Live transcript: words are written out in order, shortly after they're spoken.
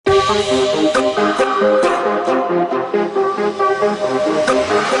Welcome,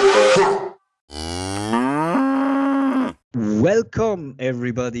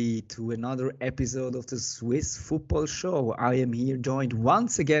 everybody, to another episode of the Swiss Football Show. I am here joined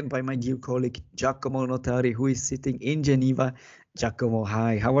once again by my dear colleague Giacomo Notari, who is sitting in Geneva. Giacomo,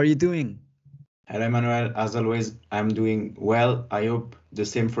 hi, how are you doing? Hello, Emmanuel. As always, I'm doing well. I hope the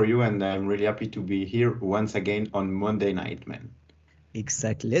same for you, and I'm really happy to be here once again on Monday night, man.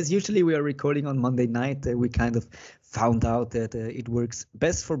 Exactly. As usually, we are recording on Monday night. We kind of found out that it works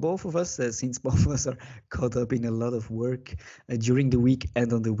best for both of us, since both of us are caught up in a lot of work during the week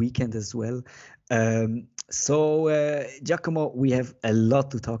and on the weekend as well. So, Giacomo, we have a lot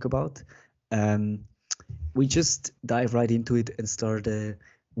to talk about. We just dive right into it and start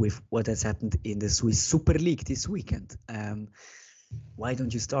with what has happened in the Swiss Super League this weekend. Why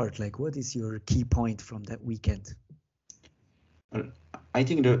don't you start? Like, what is your key point from that weekend? I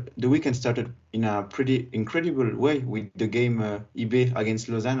think the weekend started in a pretty incredible way with the game IB against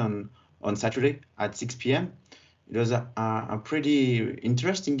Lausanne on Saturday at 6 p.m. It was a pretty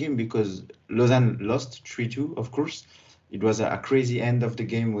interesting game because Lausanne lost 3-2, of course. It was a crazy end of the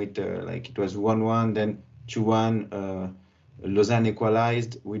game with it was 1-1, then 2-1. Lausanne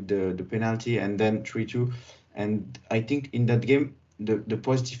equalized with the penalty and then 3-2. And I think in that game, the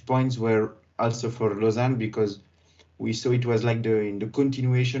positive points were also for Lausanne because we saw it was like in the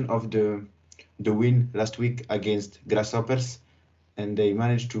continuation of the win last week against Grasshoppers, and they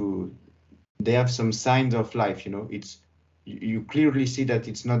managed to. They have some signs of life, you know. You clearly see that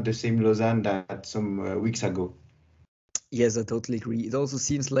it's not the same Lausanne that some weeks ago. Yes, I totally agree. It also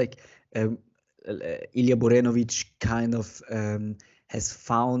seems like Ilya Borenovic kind of has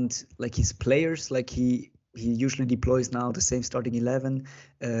found like his players, like he usually deploys now the same starting 11.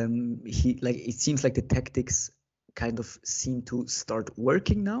 It seems like the tactics kind of seem to start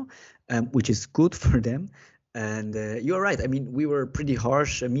working now, which is good for them. And you're right. I mean, we were pretty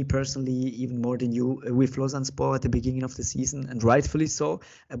harsh, me personally, even more than you, with Lausanne Sport at the beginning of the season, and rightfully so.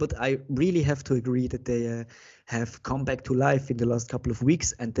 But I really have to agree that they have come back to life in the last couple of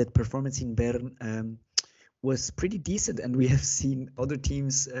weeks, and that performance in Bern was pretty decent. And we have seen other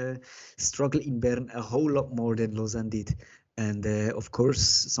teams struggle in Bern a whole lot more than Lausanne did. And of course,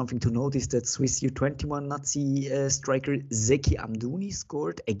 something to note is that Swiss U21 Nazi striker Zeki Amdouni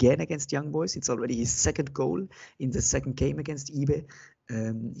scored again against Young Boys. It's already his second goal in the second game against IBE.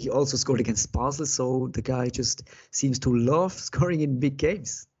 He also scored against Basel, so the guy just seems to love scoring in big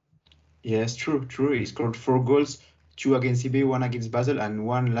games. Yes, true. He scored 4 goals, 2 against IBE, 1 against Basel, and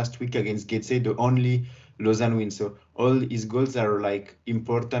 1 last week against Getse, the only Lausanne win. So all his goals are like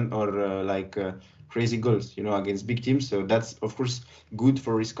important or crazy goals, you know, against big teams. So that's, of course, good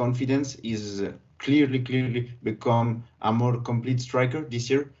for his confidence. He's clearly become a more complete striker this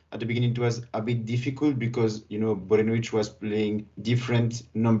year. At the beginning, it was a bit difficult because, you know, Borenovic was playing different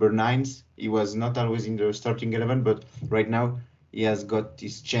number 9s. He was not always in the starting 11, but right now he has got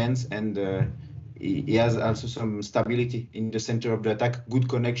his chance and he has also some stability in the center of the attack, good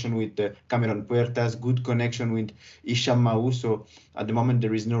connection with Cameron Puertas, good connection with Isham Mahou. So at the moment,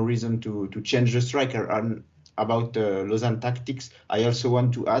 there is no reason to change the striker. And about Lausanne tactics, I also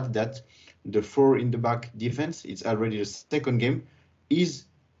want to add that the 4 in the back defense, it's already the second game,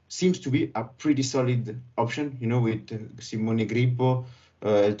 seems to be a pretty solid option, you know, with Simone Grippo,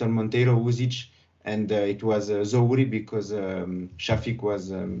 Elton Monteiro, Uzic, and it was Zouri because Shafik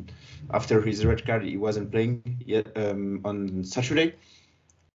was, after his red card, he wasn't playing yet on Saturday.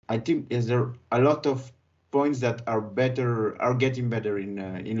 I think there are a lot of points that are getting better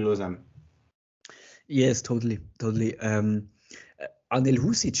in Lausanne. Yes, totally. Anel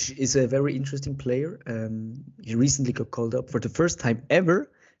Husic is a very interesting player. He recently got called up for the first time ever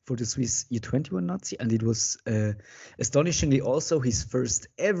for the Swiss U21 Nazi, and it was astonishingly also his first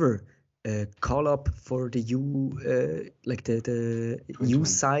ever call up for the the U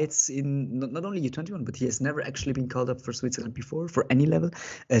sides in not only U21, but he has never actually been called up for Switzerland before for any level.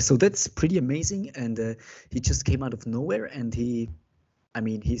 So that's pretty amazing, and he just came out of nowhere, and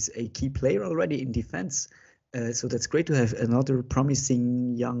he's a key player already in defense. So that's great to have another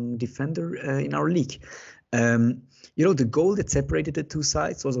promising young defender in our league. The goal that separated the two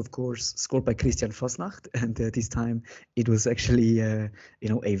sides was, of course, scored by Christian Fasnacht, and this time it was actually, a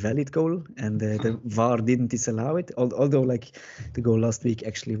valid goal, and the VAR didn't disallow it. Although, like the goal last week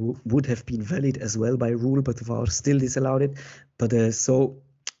actually would have been valid as well by rule, but VAR still disallowed it. But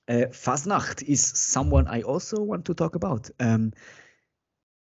Fasnacht is someone I also want to talk about.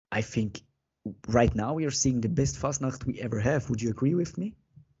 I think right now we are seeing the best Fasnacht we ever have. Would you agree with me?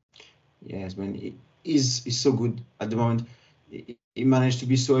 Yes, man. Is so good at the moment. he managed to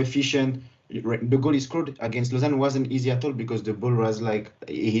be so efficient. The goal he scored against Lausanne wasn't easy at all because the ball was like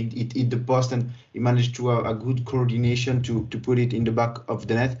it hit the post, and he managed to have a good coordination to put it in the back of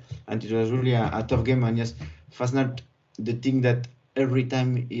the net, and it was really a tough game. And yes, Fasnacht, the thing that every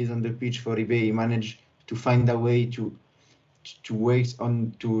time he's on the pitch for Ibe, he managed to find a way to wait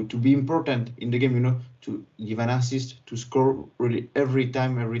on to be important in the game, to give an assist, to score really every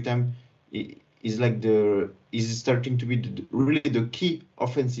time. He's like he's starting to be really the key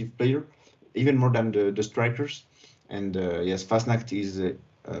offensive player, even more than the strikers. And yes, Fasnacht is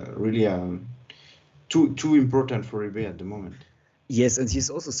really too important for Ibe at the moment. Yes, and he's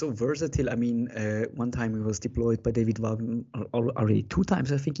also so versatile. I mean, one time he was deployed by David Wagner, already 2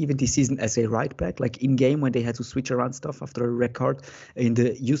 times, I think, even this season as a right back, like in game when they had to switch around stuff after a red card. In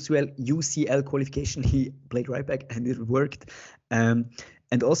the UCL qualification, he played right back and it worked.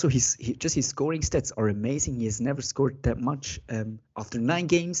 And also his scoring stats are amazing. He has never scored that much. After 9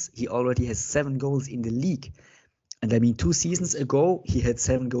 games, he already has 7 goals in the league. And I mean, 2 seasons ago, he had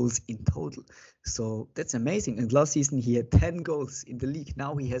 7 goals in total. So that's amazing. And last season, he had 10 goals in the league.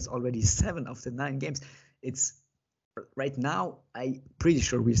 Now he has already 7 after 9 games. It's right now, I'm pretty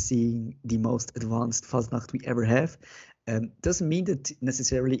sure we're seeing the most advanced Fasnacht we ever have. Doesn't mean that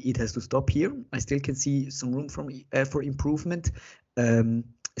necessarily it has to stop here. I still can see some room for improvement.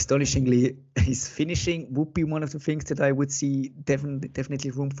 Astonishingly, his finishing would be one of the things that I would see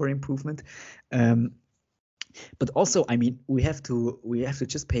definitely room for improvement. But also, I mean, we have to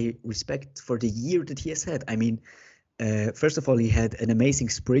just pay respect for the year that he has had. I mean, first of all, he had an amazing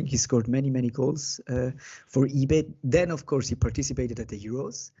spring. He scored many goals for Ibe. Then, of course, he participated at the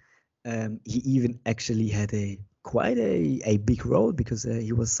Euros. He even actually had quite a big role because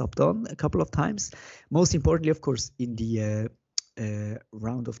he was subbed on a couple of times. Most importantly, of course, in the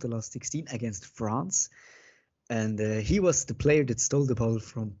round of the last 16 against France. And he was the player that stole the ball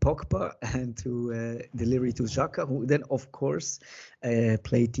from Pogba and to deliver it to Xhaka, who then, of course,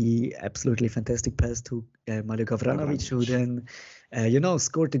 played the absolutely fantastic pass to Mario Gavranovic, who then,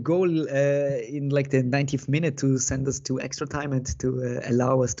 scored the goal in like the 90th minute to send us to extra time and to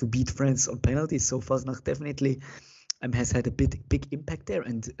allow us to beat France on penalties. So Fasnacht definitely has had a big impact there.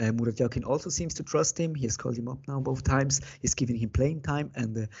 And Murat Yakin also seems to trust him. He has called him up now both times. He's given him playing time,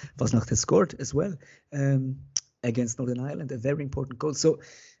 and Fasnacht has scored as well. Against Northern Ireland, a very important goal. So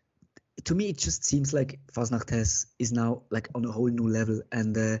to me, it just seems like Fasnacht is now like on a whole new level,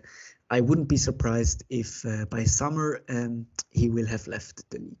 and I wouldn't be surprised if by summer he will have left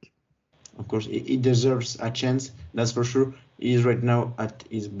the league. Of course, he deserves a chance, that's for sure. He is right now at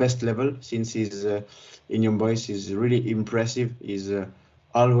his best level since he's in Young Boys. He's really impressive. He's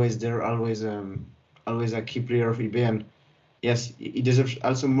always there, always a key player of Ibe, and yes, he deserves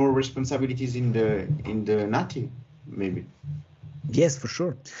also more responsibilities in the Nati, maybe. Yes, for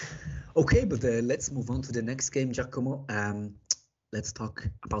sure. Okay, but let's move on to the next game, Giacomo. Let's talk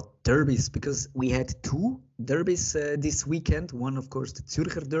about derbies, because we had 2 derbies this weekend. One, of course, the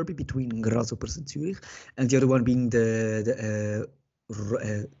Zürcher derby between Grasshoppers and Zürich, and the other one being the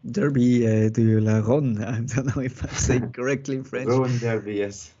derby de la Ronde. I don't know if I'm saying correctly in French. Rhône derby,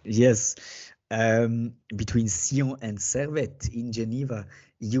 yes. Yes. Between Sion and Servette in Geneva.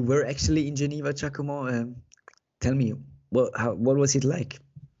 You were actually in Geneva, Giacomo. Tell me, what was it like?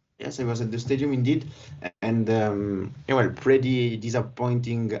 Yes, I was at the stadium indeed, and pretty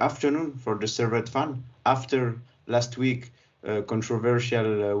disappointing afternoon for the Servette fan. After last week,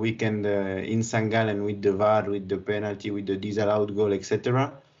 controversial weekend in St. Gallen with the VAR, with the penalty, with the disallowed goal,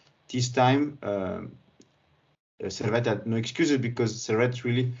 etc. This time, Servette had no excuses because Servette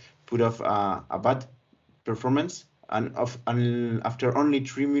really put off a bad performance, and after only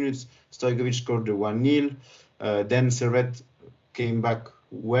 3 minutes, Stojkovic scored the 1-0. Then Servette came back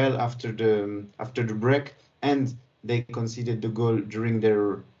well after the break, and they conceded the goal during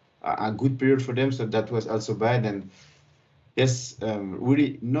a good period for them. So that was also bad, and yes,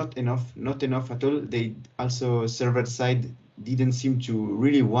 really not enough at all. They also Servette side didn't seem to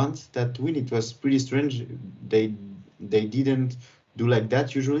really want that win. It was pretty strange. They didn't do like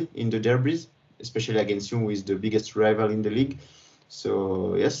that usually in the derbies, especially against Sion, who is the biggest rival in the league.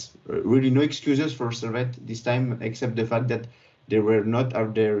 So yes, really no excuses for Servette this time, except the fact that they were not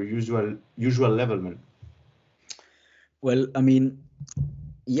at their usual level, man. Well, I mean,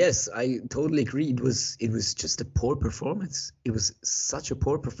 yes, I totally agree. It was just a poor performance. It was such a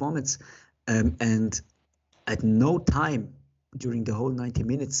poor performance, and at no time during the whole 90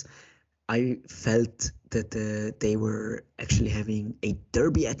 minutes, I felt that they were actually having a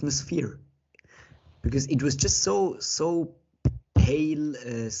derby atmosphere, because it was just so pale,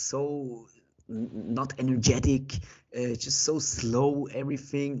 so not energetic, just so slow,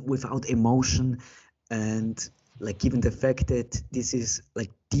 everything without emotion. And like, given the fact that this is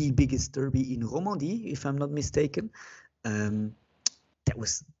like the biggest derby in Romandy, if I'm not mistaken, that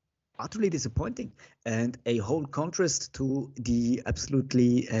was utterly disappointing, and a whole contrast to the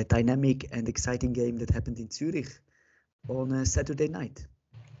absolutely dynamic and exciting game that happened in Zurich on a Saturday night.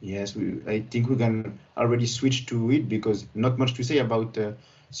 Yes, I think we can already switch to it because not much to say about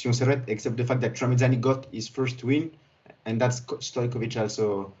Sion Servette except the fact that Tramezzani got his first win, and that's Stojkovic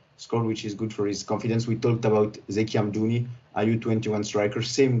also scored, which is good for his confidence. We talked about Zeki Amdouni, U21 striker.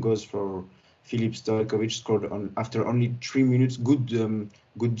 Same goes for Filip Stojkovic, scored after only 3 minutes.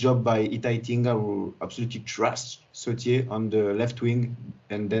 Good job by Itai Tinga, who absolutely trashed Sautier on the left wing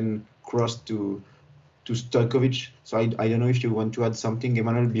and then crossed to Stojkovic. So I don't know if you want to add something,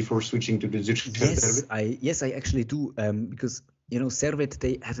 Emmanuel, before switching to the Zurich derby. Yes, I actually do, because Servette,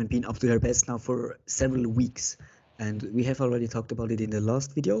 they haven't been up to their best now for several weeks, and we have already talked about it in the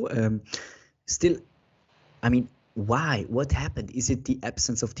last video. Still, I mean, why? What happened? Is it the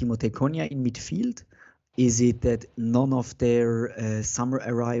absence of Timothée Konya in midfield? Is it that none of their summer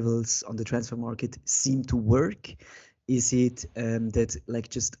arrivals on the transfer market seem to work? Is it that like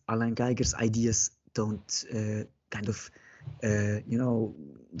just Alain Geiger's ideas don't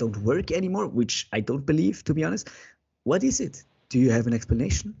don't work anymore, which I don't believe, to be honest? What is it? Do you have an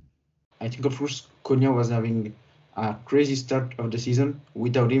explanation? I think, of course, Konya was having a crazy start of the season.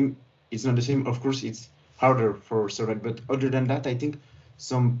 Without him, it's not the same. Of course, it's harder for Servette. But other than that, I think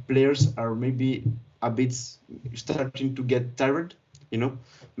some players are maybe a bit starting to get tired.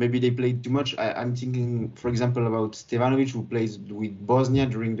 Maybe they played too much. I'm thinking, for example, about Stevanovic, who plays with Bosnia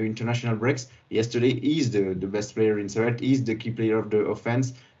during the international breaks. Yesterday, he's the best player in Servette. He's the key player of the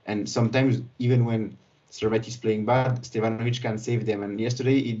offense. And sometimes, even when Servette is playing bad, Stevanovic can save them. And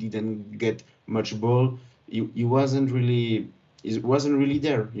yesterday, he didn't get much ball. He wasn't really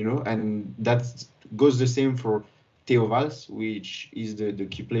there, And that goes the same for Theo Valls, which is the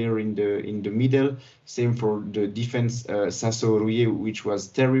key player in the middle. Same for the defense, Sasso Rouillet, which was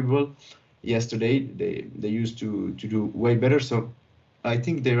terrible yesterday. They used to do way better. So I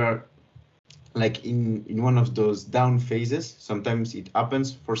think they are like in one of those down phases. Sometimes it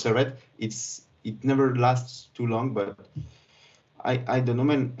happens for Servette. It never lasts too long, but I don't know,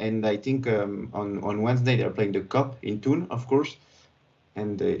 man. And I think on Wednesday they're playing the Cup in Thun, of course,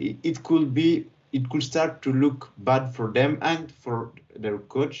 and it could start to look bad for them and for their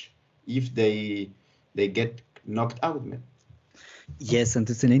coach if they get knocked out, man. Yes, and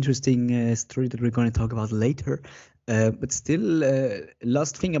it's an interesting story that we're going to talk about later. But still,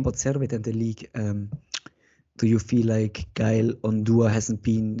 last thing about Servette and the league. Do you feel like Gael Ondua hasn't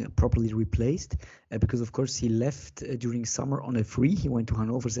been properly replaced? Because, of course, he left during summer on a free. He went to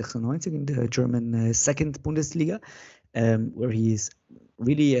Hannover 96 in the German second Bundesliga, where he is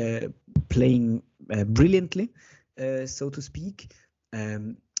really playing brilliantly, so to speak.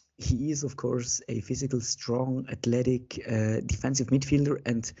 He is, of course, a physical, strong, athletic, defensive midfielder,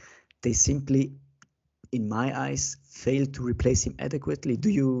 and they simply, in my eyes, failed to replace him adequately. Do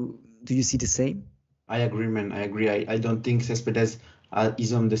you see the same? I agree, man. I agree. I don't think Cespedes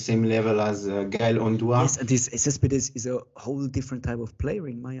is on the same level as Gael Ondua. Yes, and this Cespedes is a whole different type of player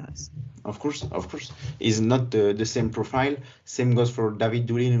in my eyes. Of course. He's not the same profile. Same goes for David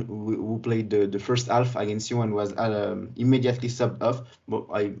Dulin, who played the first half against you and was immediately subbed off. But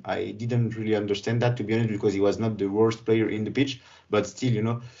I didn't really understand that, to be honest, because he was not the worst player in the pitch. But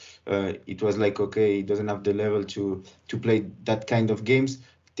still, it was like, okay, he doesn't have the level to play that kind of games.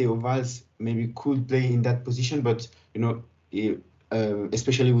 Theo Valls maybe could play in that position, but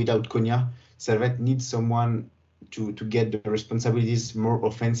especially without Konya, Servette needs someone to get the responsibilities more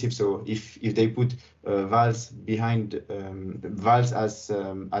offensive. So if they put Valls behind Valls as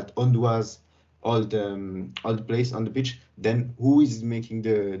at Ondua's all the plays on the pitch, then who is making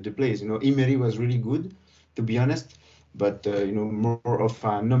the plays? Emery was really good, to be honest, but more of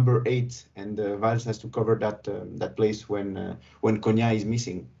a number 8, and Valls has to cover that place when Konya is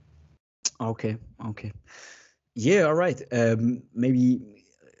missing. Okay. Yeah, all right. Maybe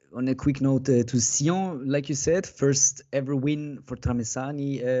on a quick note to Sion, like you said, first ever win for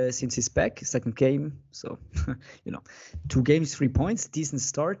Tramezzani since he's back, second game. So, 2 games, 3 points, decent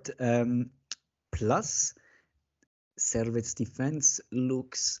start. Plus, Servette's defense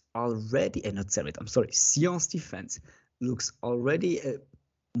looks already, not Servette, I'm sorry, Sion's defense looks already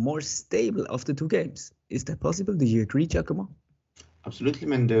more stable after 2 games. Is that possible? Do you agree, Giacomo? Absolutely,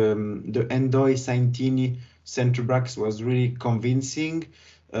 man. The Endoy Saintini center backs was really convincing.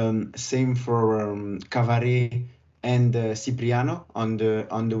 Same for Cavare and Cipriano on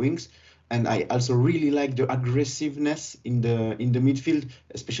the wings. and I also really like the aggressiveness in the midfield,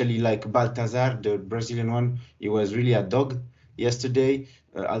 especially like Baltazar, the Brazilian one. He was really a dog yesterday.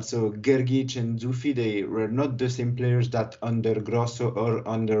 Also Gergic and Zufi, they were not the same players that under Grosso or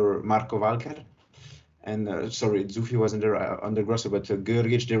under Marco Valcar. And sorry, Zufi was under Grosso, but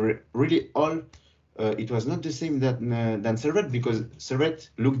Gergic, they were really all. It was not the same than Servette, because Servette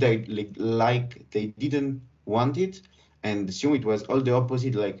looked like they didn't want it, and Sion, it was all the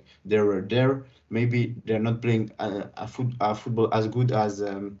opposite. Like they were there. Maybe they're not playing a football as good as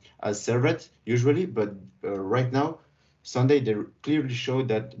Servette usually, but right now, Sunday they clearly showed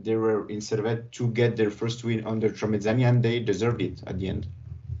that they were in Servette to get their first win under Tromezzani, and they deserved it at the end.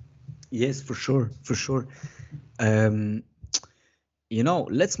 Yes, for sure, for sure. Let's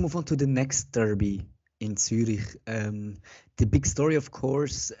move on to the next derby in Zurich. The big story, of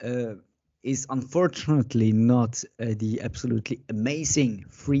course, is unfortunately not the absolutely amazing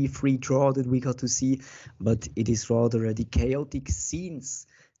free draw that we got to see, but it is rather the chaotic scenes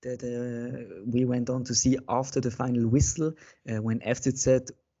that we went on to see after the final whistle, when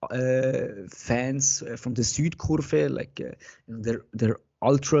FCZ fans from the Südkurve, like their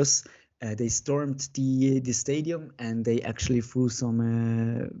ultras, they stormed the stadium, and they actually threw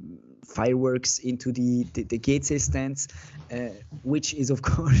some fireworks into the GC stands, which is, of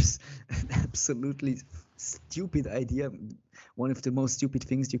course, an absolutely stupid idea. One of the most stupid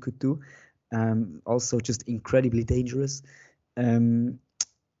things you could do. Also just incredibly dangerous. And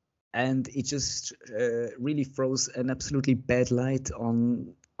it just really throws an absolutely bad light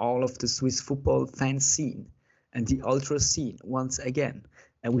on all of the Swiss football fan scene and the ultra scene once again.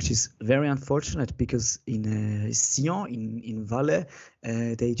 Which is very unfortunate, because in Sion, in Valais,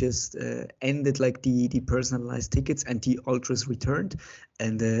 they just ended like the personalized tickets, and the ultras returned,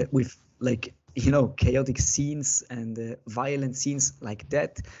 and with chaotic scenes and violent scenes like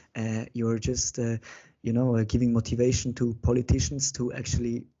that, you're just giving motivation to politicians to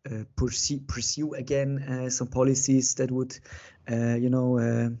actually pursue again some policies that would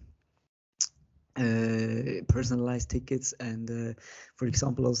personalized tickets, and for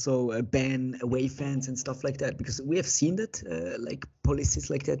example also ban away fans and stuff like that, because we have seen that like policies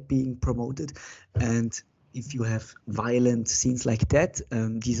like that being promoted, and if you have violent scenes like that,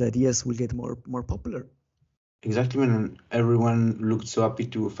 these ideas will get more popular. Exactly, man. And everyone looked so happy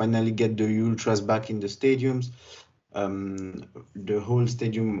to finally get the ultras back in the stadiums. The whole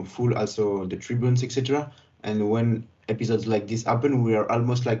stadium full, also the tribunes, etc. And when episodes like this happen, we are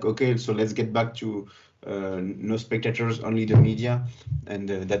almost like, okay, so let's get back to no spectators, only the media, and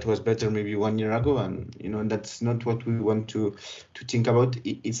that was better maybe 1 year ago, and that's not what we want to think about.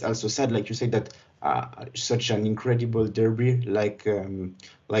 It's also sad, like you said, that such an incredible derby like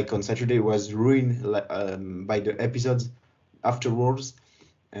on Saturday was ruined by the episodes afterwards.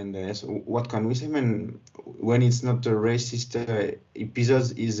 And so what can we say, man? When it's not a racist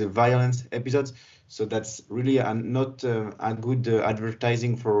episodes, is a violence episodes. So that's really not a good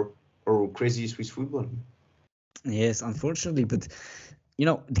advertising for our crazy Swiss football. Yes, unfortunately, but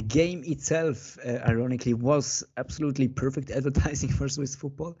the game itself, ironically, was absolutely perfect advertising for Swiss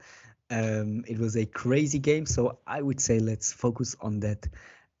football. It was a crazy game, so I would say let's focus on that,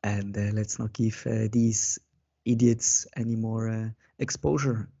 and let's not give these idiots any more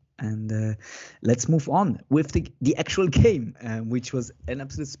exposure. And let's move on with the actual game, which was an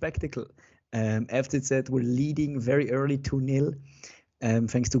absolute spectacle. FCZ were leading very early 2-0,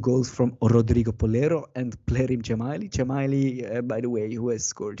 thanks to goals from Rodrigo Polero and Plerim Cemaili. Cemaili, by the way, who has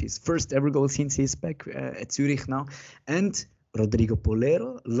scored his first ever goal since he's back at Zurich now. And Rodrigo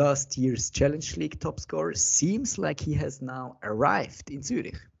Polero, last year's Challenge League top scorer, seems like he has now arrived in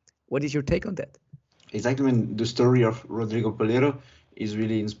Zurich. What is your take on that? Exactly, I mean, the story of Rodrigo Polero is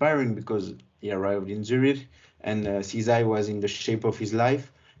really inspiring, because he arrived in Zurich, and Cizai was in the shape of his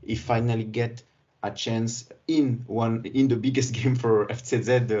life. He finally get a chance in the biggest game for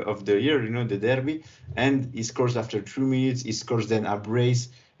FCZ of the year, the derby, and he scores after 2 minutes. He scores then a brace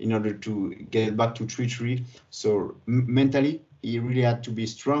in order to get back to 3-3. So mentally, he really had to be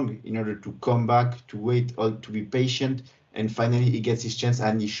strong in order to come back, to wait, or to be patient, and finally he gets his chance,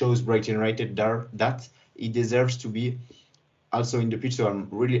 and he shows Brighton United that he deserves to be also in the pitch. So I'm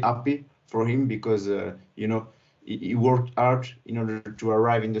really happy for him, because he worked hard in order to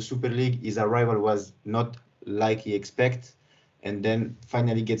arrive in the Super League. His arrival was not like he expected, and then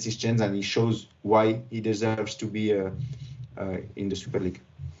finally gets his chance, and he shows why he deserves to be in the Super League.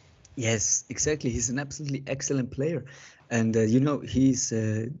 Yes, exactly. He's an absolutely excellent player. And, he's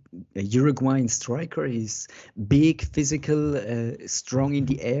a Uruguayan striker. He's big, physical, strong in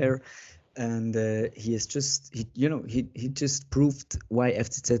the air. and he just proved why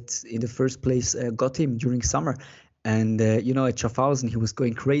FCZ in the first place got him during summer. And at Schaffhausen, he was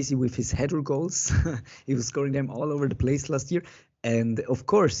going crazy with his header goals. He was scoring them all over the place last year. And of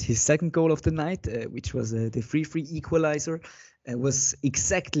course, his second goal of the night, which was the 3-3 equalizer, was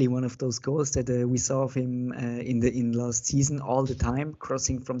exactly one of those goals that we saw of him in last season all the time,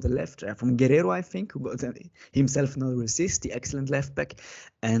 crossing from the left, from Guerrero, I think, who got himself another assist, the excellent left back,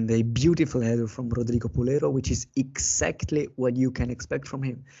 and a beautiful header from Rodrigo Polero, which is exactly what you can expect from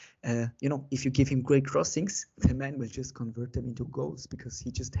him. If you give him great crossings, the man will just convert them into goals because he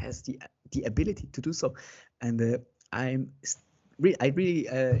just has the ability to do so. And I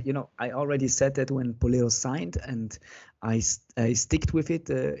already said that when Polero signed, and I sticked with it,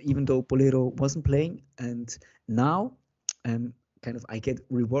 even though Polero wasn't playing. And now, I get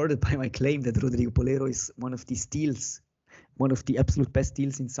rewarded by my claim that Rodrigo Polero is one of the steals, one of the absolute best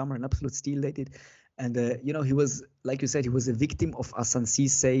steals in summer, an absolute steal they did. And, he was, like you said, he was a victim of Asan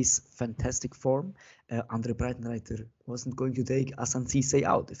Cisse's fantastic form. Andre Breitenreiter wasn't going to take Asan Cisse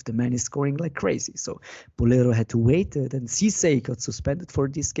out if the man is scoring like crazy. So Polero had to wait. Then Cisse got suspended for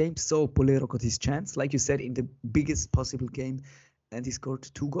this game. So Polero got his chance, like you said, in the biggest possible game. And he scored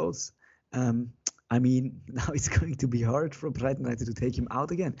 2 goals. Now it's going to be hard for Breitenreiter to take him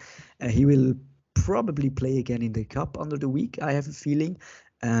out again. He will probably play again in the cup under the week, I have a feeling.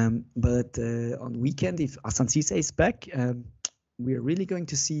 But on weekend, if Asan Cisse is back, we're really going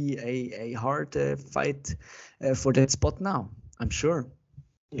to see a hard fight for that spot now, I'm sure.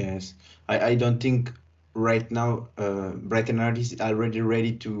 Yes, I don't think right now Breitenreiter is already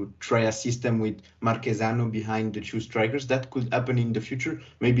ready to try a system with Marquezano behind the 2 strikers. That could happen in the future.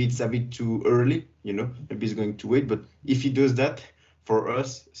 Maybe it's a bit too early, maybe he's going to wait. But if he does that, for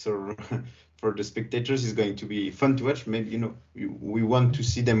us, so for the spectators, it's going to be fun to watch. Maybe, we want to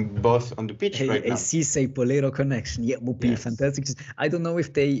see them both on the pitch right now. A Cisse Polero connection, would be fantastic. I don't know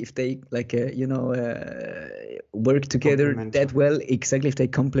if they work together that well. Exactly, if they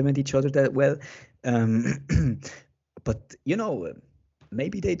complement each other that well. But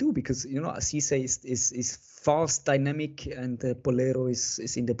maybe they do, because Cisse is fast, dynamic, and Polero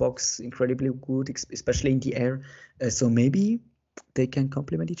is in the box incredibly good, especially in the air. So maybe they can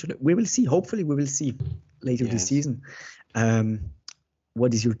complement each other. We will see. Hopefully, we will see later this season.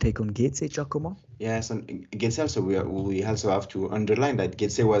 What is your take on Getse, Giacomo? Yes, and Getse also, we also have to underline that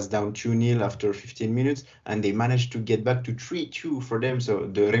Getse was down 2-0 after 15 minutes, and they managed to get back to 3-2 for them. So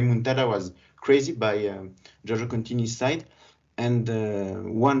the remontada was crazy by Giorgio Contini's side. And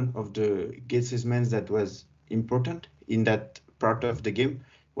one of the Getse's men that was important in that part of the game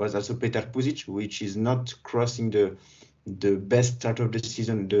was also Petar Pusic, which is not crossing the best start of the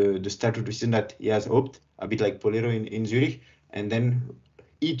season, the start of the season that he has hoped, a bit like Polero in Zurich. And then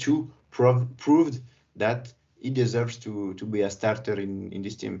he too proved that he deserves to be a starter in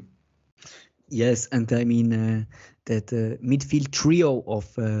this team. Yes, and that midfield trio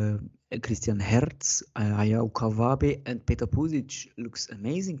of Christian Herz, Ayao Kawabe, and Petar Pusic looks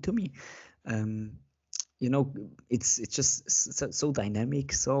amazing to me. It's just so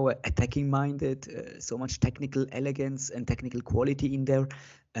dynamic, so attacking minded, so much technical elegance and technical quality in there.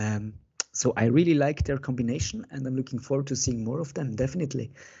 So I really like their combination, and I'm looking forward to seeing more of them,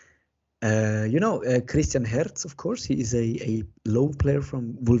 definitely. Christian Herz, of course, he is a loan player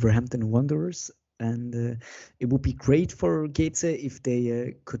from Wolverhampton Wanderers, and it would be great for Getse if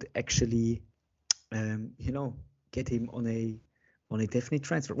they could actually, get him on a definite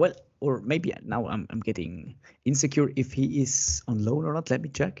transfer. Well, or maybe now I'm getting insecure if he is on loan or not. Let me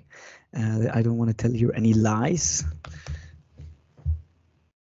check. I don't want to tell you any lies.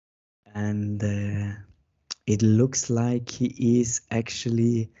 And it looks like he is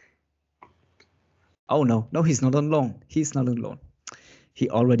actually... Oh, no, he's not on loan. He's not on loan. He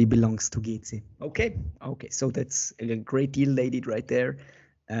already belongs to Getse. Okay, so that's a great deal they did right there.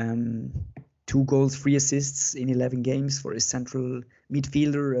 2 goals, 3 assists in 11 games for a central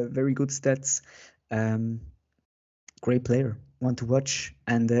midfielder. Very good stats. Great player, one to watch.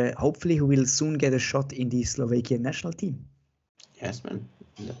 And hopefully he will soon get a shot in the Slovakian national team. Yes, man.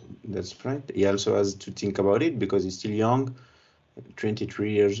 That's right. He also has to think about it because he's still young,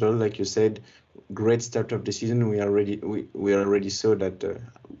 23 years old, like you said. Great start of the season. We already saw that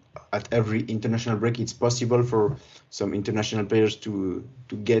at every international break, it's possible for some international players to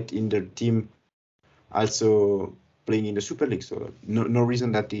get in their team, also playing in the Super League. So no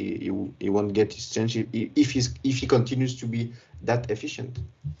reason that he won't get his chance if he continues to be that efficient.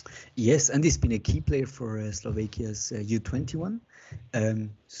 Yes, and he's been a key player for Slovakia's U21.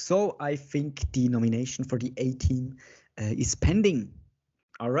 So I think the nomination for the A team is pending.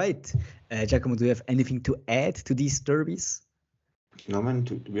 All right. Giacomo, do you have anything to add to these derbies? No, man,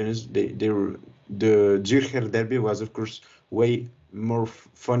 to be honest, the Zürcher derby was, of course, way more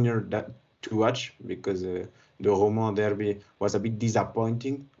funnier to watch because the Roman derby was a bit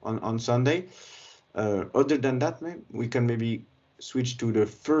disappointing on Sunday. Other than that, man, we can maybe switch to the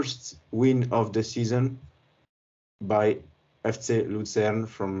first win of the season by FC Lucerne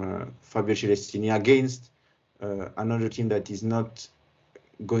from Fabio Celestini against another team that is not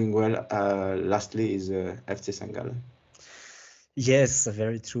going well. Lastly is FC St. Gallen. Yes,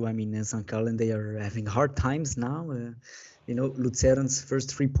 very true. I mean, St. Gallen, they are having hard times now. Lucerne's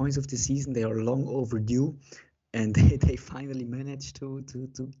first 3 points of the season, they are long overdue. And they finally managed to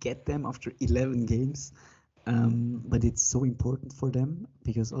get them after 11 games. But it's so important for them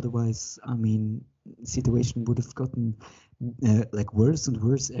because otherwise, I mean, situation would have gotten like worse and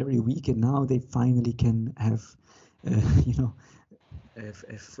worse every week. And now they finally can have,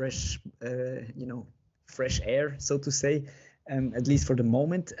 a fresh, fresh air, so to say, at least for the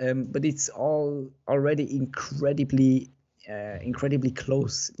moment. But it's all already incredibly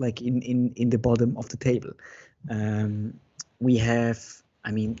close, like in the bottom of the table. We have,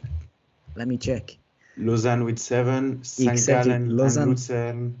 I mean, let me check. Lausanne with 7, St. Gallen and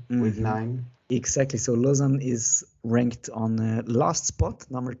Lucerne with 9. Exactly. So Lausanne is ranked on last spot,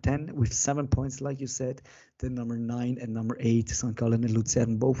 number 10, with 7 points, like you said. Then number 9 and number 8, St. Gallen and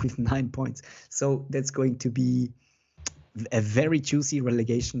Lucerne, both with 9 points. So that's going to be a very juicy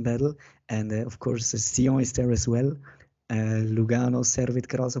relegation battle. And of course, Sion is there as well. Lugano, Servette,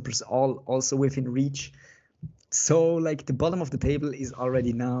 Grasshoppers, all also within reach. So, like, the bottom of the table is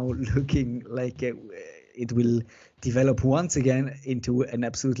already now looking like it will develop once again into an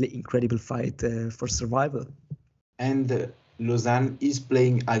absolutely incredible fight for survival. And Lausanne is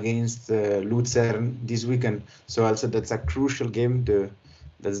playing against Lucerne this weekend. So also that's a crucial game.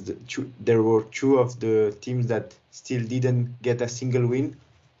 There were two of the teams that still didn't get a single win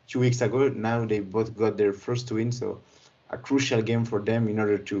 2 weeks ago. Now they both got their first win. So a crucial game for them in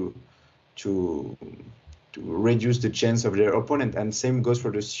order to reduce the chance of their opponent. And same goes for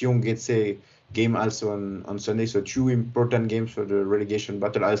the Sion-Getse game also on Sunday. So 2 important games for the relegation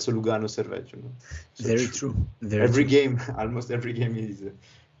battle. Also Lugano, Servette. So very true. Almost every game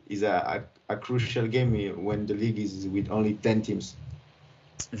is a crucial game when the league is with only 10 teams.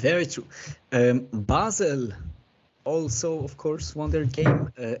 Very true. Basel also, of course, won their game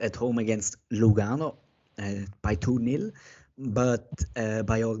at home against Lugano by 2-0. But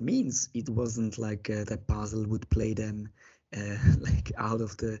by all means, it wasn't like that Basel would play them like out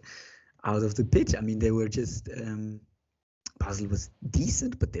of the pitch. I mean, they were just Basel was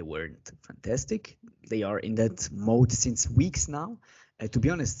decent, but they weren't fantastic. They are in that mode since weeks now. To be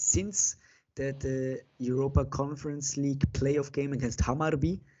honest, since the Europa Conference League playoff game against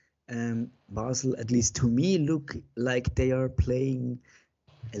Hammarby, Basel, at least to me, look like they are playing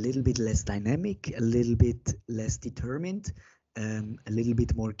a little bit less dynamic, a little bit less determined, a little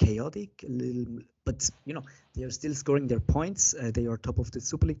bit more chaotic, but they are still scoring their points. They are top of the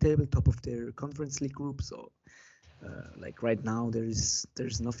Super League table, top of their Conference League group. So, like right now, there's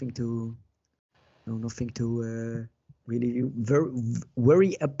nothing to really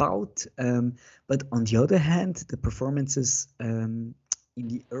worry about. But on the other hand, the performances in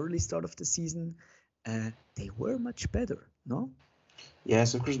the early start of the season, they were much better, no?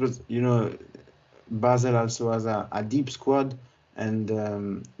 Yes, of course, but Basel also has a deep squad, and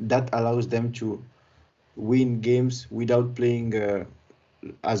that allows them to win games without playing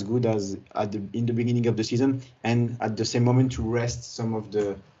as good as in the beginning of the season, and at the same moment to rest some of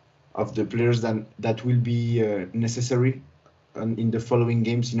the players that will be necessary in the following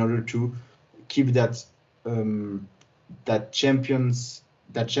games in order to keep that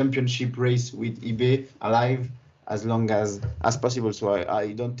championship race with IB alive as long as possible. So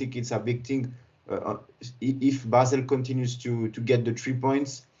I don't think it's a big thing. If Basel continues to get the 3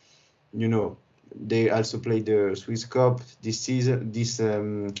 points, they also play the Swiss Cup this season,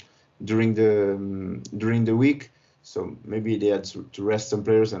 during the week. So maybe they had to rest some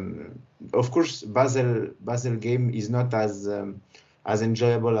players, and of course Basel game is not as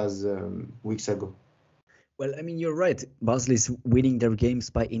enjoyable as weeks ago. Well, I mean, you're right. Basel is winning their games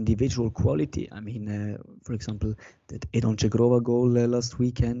by individual quality. I mean, for example, that Edon Chegrova goal last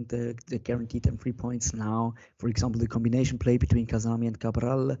weekend, they guaranteed them 3 points now. For example, the combination play between Kazami and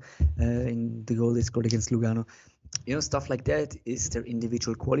Cabral in the goal they scored against Lugano. Stuff like that is their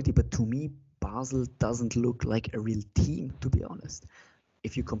individual quality. But to me, Basel doesn't look like a real team, to be honest.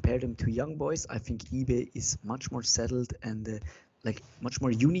 If you compare them to young boys, I think IBE is much more settled and much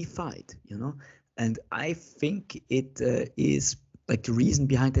more unified, And I think it is like the reason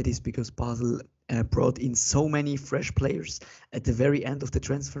behind that is because Basel brought in so many fresh players at the very end of the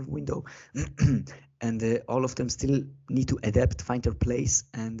transfer window, and all of them still need to adapt, find their place.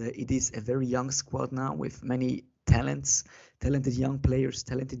 And it is a very young squad now with many talented young players,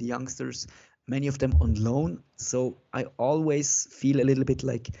 talented youngsters, many of them on loan. So I always feel a little bit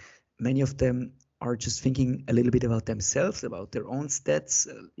like many of them are just thinking a little bit about themselves, about their own stats.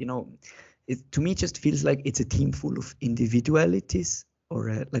 It to me just feels like it's a team full of individualities,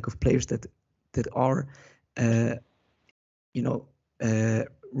 or like of players that are,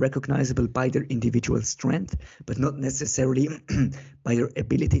 recognizable by their individual strength, but not necessarily by their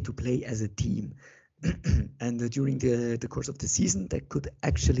ability to play as a team. And during the course of the season, that could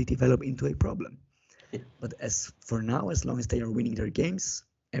actually develop into a problem. But as for now, as long as they are winning their games,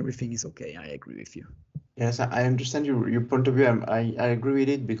 everything is okay. I agree with you. Yes, I understand your point of view. I agree with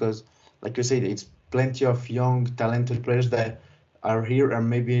it because, like you said, it's plenty of young, talented players that are here, and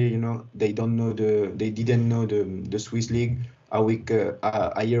maybe they didn't know the Swiss league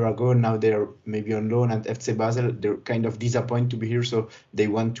a year ago. Now they're maybe on loan at FC Basel. They're kind of disappointed to be here, so they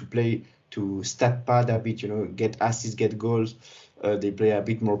want to play to stat pad a bit, get assists, get goals. They play a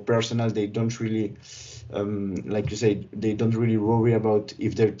bit more personal. They don't really, like you said, they don't really worry about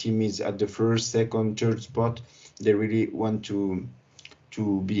if their team is at the first, second, third spot. They really want to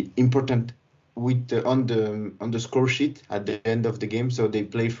be important with on the score sheet at the end of the game. So they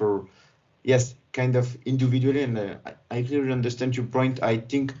play for, yes, kind of individually. And I clearly understand your point. I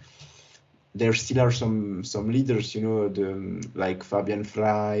think there still are some leaders, like Fabian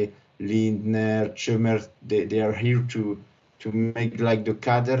Frey, Lindner, Schömer. They are here to make like the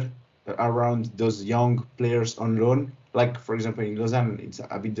cadre around those young players on loan. Like, for example, in Lausanne, it's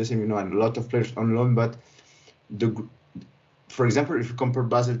a bit the same, and a lot of players on loan. But for example, if you compare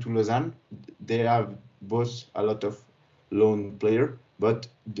Basel to Lausanne, they have both a lot of loan player, but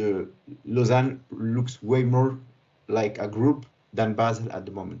the Lausanne looks way more like a group than Basel at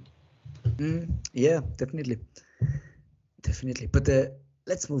the moment. Yeah, definitely. But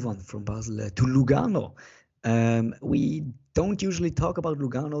let's move on from Basel to Lugano. We don't usually talk about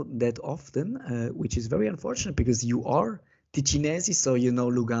Lugano that often, which is very unfortunate because you are Ticinesi, so you know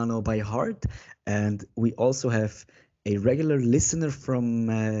Lugano by heart. And we also have a regular listener from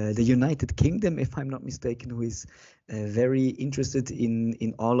the United Kingdom, if I'm not mistaken, who is very interested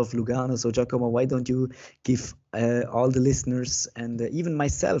in all of Lugano. So Giacomo, why don't you give all the listeners and even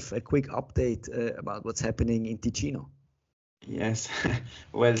myself a quick update about what's happening in Ticino? Yes,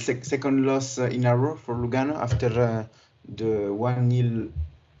 well, second loss in a row for Lugano after the 1-0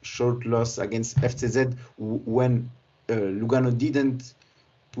 short loss against FCZ when Lugano didn't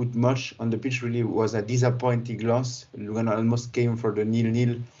put much on the pitch. Really was a disappointing loss. Lugano almost came for the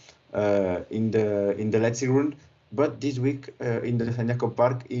 0-0 in the Leipzig round, but this week in the Santiago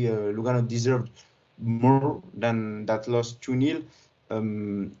Park, Lugano deserved more than that loss 2-0.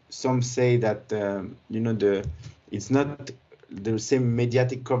 Some say that it's not the same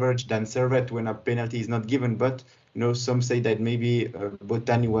mediatic coverage than Servette when a penalty is not given, but some say that maybe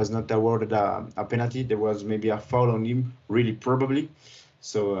Botani was not awarded a penalty. There was maybe a foul on him, really probably.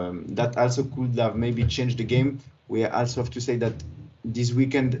 So that also could have maybe changed the game. We also have to say that this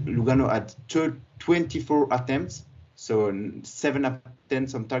weekend Lugano had 24 attempts, so 7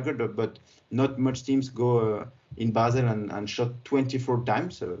 attempts on target, but not much teams go in Basel and shot 24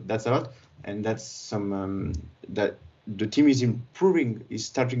 times. So that's a lot, and that's some that the team is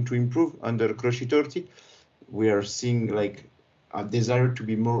starting to improve under Croci Torti. We are seeing like a desire to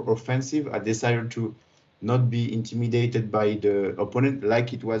be more offensive, a desire to not be intimidated by the opponent,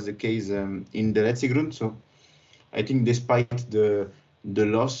 like it was the case in the Leipzig round. So I think despite the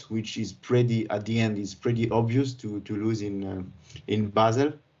loss, which is pretty at the end is pretty obvious to lose in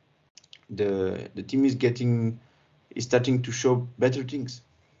Basel, the team is starting to show better things.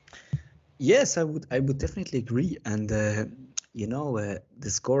 Yes, I would definitely agree, and the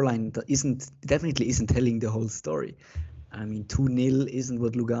scoreline definitely isn't telling the whole story. I mean, 2-0 isn't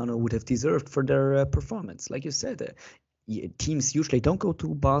what Lugano would have deserved for their performance. Like you said, teams usually don't go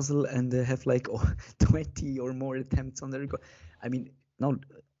to Basel and have like 20 or more attempts on their goal. I mean, no,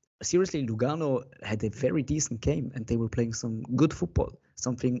 seriously, Lugano had a very decent game and they were playing some good football,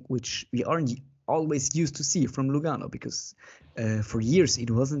 something which we aren't always used to see from Lugano because for years it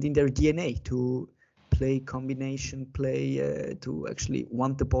wasn't in their DNA to play combination play, to actually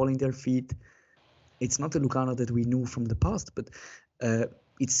want the ball in their feet. It's not the Lugano that we knew from the past, but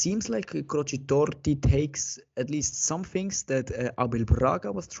it seems like Croci Torti takes at least some things that Abel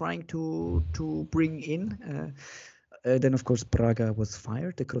Braga was trying to bring in. Then, of course, Braga was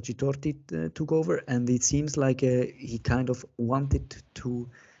fired. The Crocitorti took over, and it seems like he kind of wanted to,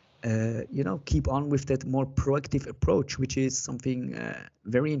 keep on with that more proactive approach, which is something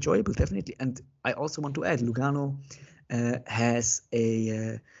very enjoyable, definitely. And I also want to add, Lugano has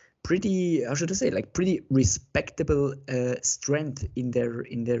a pretty, how should I say, like pretty respectable strength in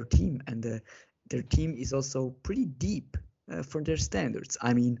their team, and their team is also pretty deep for their standards.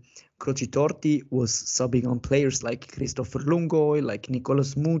 I mean, Crocitorti was subbing on players like Christopher Lungoy, like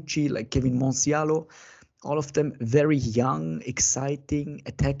Nicolas Mucci, like Kevin Monsialo, all of them very young, exciting,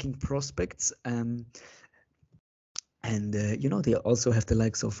 attacking prospects. They also have the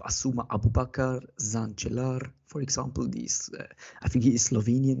likes of Asuma Abubakar, Zan Celar, for example. I think he is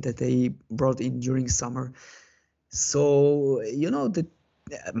Slovenian that they brought in during summer. So,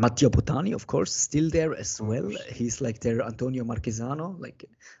 Matteo Botani, of course, still there as well. He's like their Antonio Marquesano, like,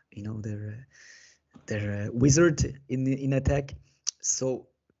 their wizard in attack. So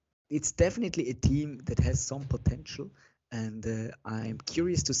it's definitely a team that has some potential. And I'm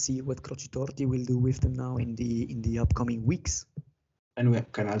curious to see what Crocitorti will do with them now in the upcoming weeks. And we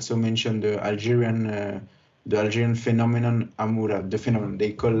can also mention the Algerian phenomenon Amoura, the phenomenon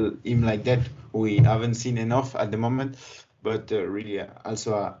they call him like that. We haven't seen enough at the moment, but really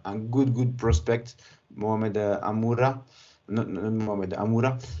also a good prospect, Mohamed Amoura, not Mohamed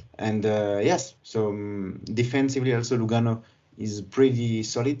Amoura, and yes. So defensively also Lugano is pretty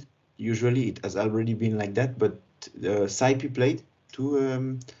solid. Usually it has already been like that, but Saipi played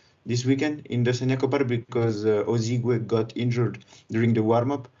too this weekend in the Senia Copar because Ozigwe got injured during the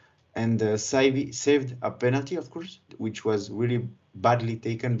warm-up, and Saipi saved a penalty, of course, which was really badly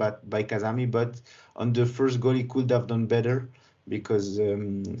taken by Kazami, but on the first goal he could have done better because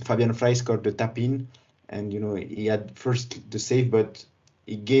Fabian Frey scored the tap-in, and he had first the save, but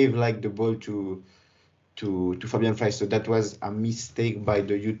he gave like the ball to Fabian Frey, so that was a mistake by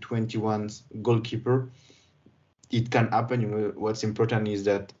the U21's goalkeeper. It can happen. What's important is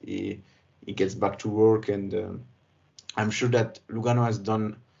that he gets back to work, and I'm sure that Lugano has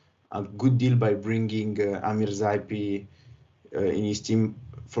done a good deal by bringing Amir Zaipi in his team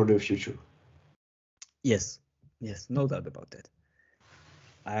for the future. Yes, no doubt about that.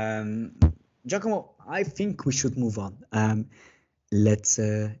 Giacomo, I think we should move on. Let's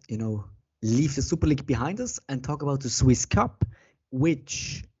leave the Super League behind us and talk about the Swiss Cup,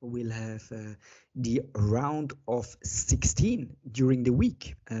 which will have the round of 16 during the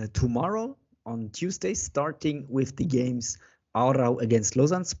week. Tomorrow on Tuesday, starting with the games Aarau against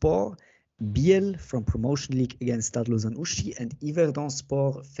Lausanne-Sport, Biel from Promotion League against Stade Lausanne-Ouchy, and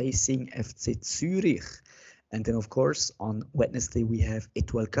Yverdon-Sport facing FC Zürich. And then, of course, on Wednesday, we have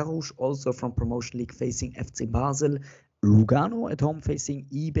Étoile Carouge, also from Promotion League, facing FC Basel, Lugano at home facing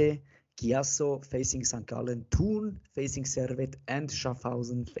IB, Chiasso facing St. Gallen, Thun facing Servette, and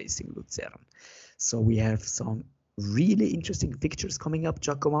Schaffhausen facing Luzern. So we have some really interesting fixtures coming up,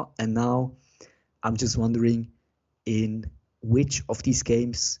 Giacomo. And now I'm just wondering, in which of these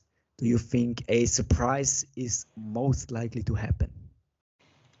games do you think a surprise is most likely to happen?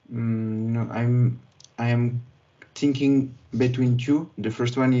 No, I am thinking between two. The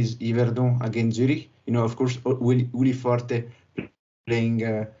first one is Yverdon against Zurich. Of course, Uli Forte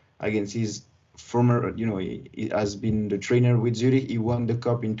playing against his former, he has been the trainer with Zurich. He won the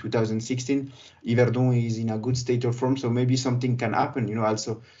cup in 2016. Yverdon is in a good state of form, so maybe something can happen.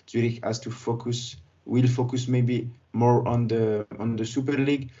 Also Zurich has to will focus maybe more on the Super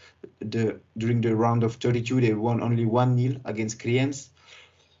League. During the round of 32, they won only 1-0 against Kriens.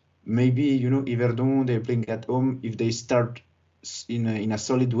 Maybe Yverdon, they're playing at home. If they start in a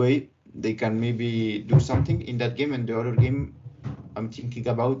solid way, they can maybe do something in that game. And the other game I'm thinking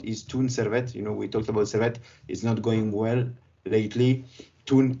about is Thun Servette. We talked about Servette. It's not going well lately.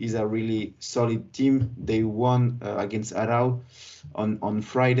 Thun is a really solid team. They won against Aarau on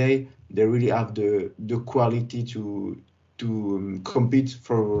Friday. They really have the quality to compete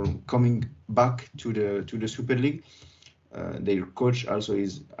for coming back to the Super League. Their coach also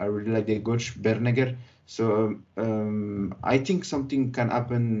I really like their coach Bernegger. So I think something can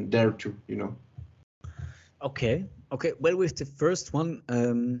happen there too. Okay. Well, with the first one,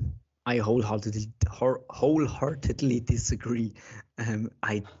 I wholeheartedly disagree.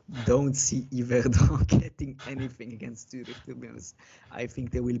 I don't see Yverdon getting anything against Zurich, to be honest. I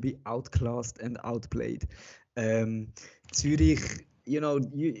think they will be outclassed and outplayed. Zurich,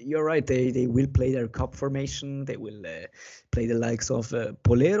 you're right. They will play their cup formation. They will play the likes of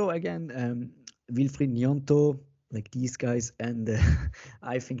Polero again, Wilfried Nyonto, like these guys, and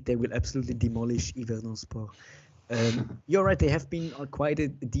I think they will absolutely demolish Yverdon Sport. You're right, they have been quite a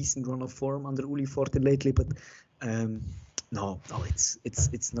decent run of form under Uli Forte lately, but No,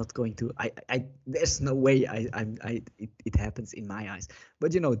 it's not going to. I there's no way it happens in my eyes.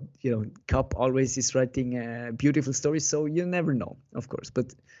 But Cup always is writing beautiful stories, so you never know, of course.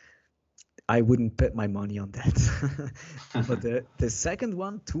 But I wouldn't bet my money on that. But the second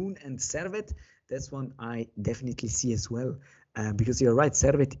one, Thun and Servette, that's one I definitely see as well. Because you're right,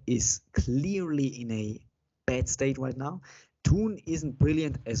 Servette is clearly in a bad state right now. Thun isn't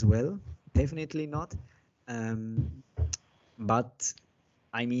brilliant as well, definitely not. But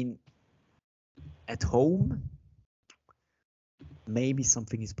I mean, at home, maybe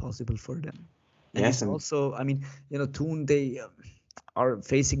something is possible for them. And Yes, it's also, I mean, Thun, they are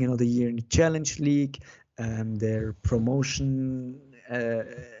facing another year in the Challenge League. Their promotion,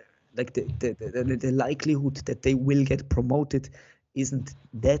 like the likelihood that they will get promoted isn't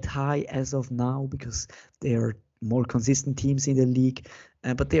that high as of now because they are more consistent teams in the league.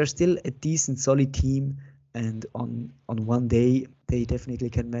 But they are still a decent, solid team. And on one day, they definitely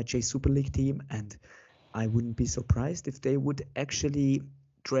can match a Super League team. And I wouldn't be surprised if they would actually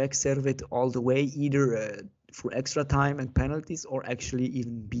drag Servette all the way, either for extra time and penalties, or actually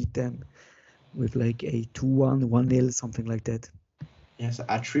even beat them with like a 2-1, 1-0, something like that. Yes,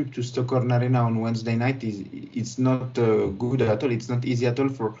 a trip to Stockholm Arena on Wednesday night it's not good at all. It's not easy at all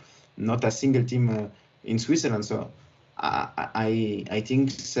for not a single team in Switzerland. So I think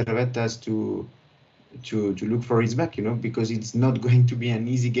Servette has to look for its back, because it's not going to be an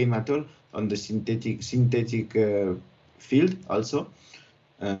easy game at all on the synthetic field also.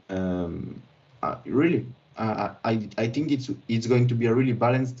 Really, I think it's going to be a really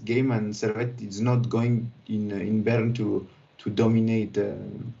balanced game, and Servette is not going in Bern to dominate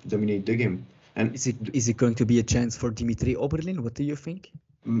the game. And is it going to be a chance for Dimitri Oberlin? What do you think?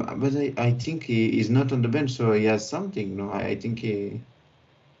 But I think he is not on the bench, so he has something. No, I think he.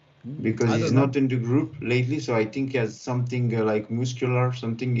 Because he's not in the group lately, so I think he has something like muscular,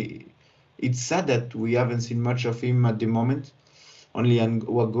 something. It's sad that we haven't seen much of him at the moment. Only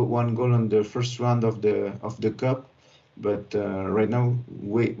one goal on the first round of the cup, but right now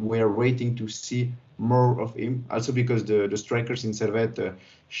we are waiting to see more of him. Also because the strikers in Servette,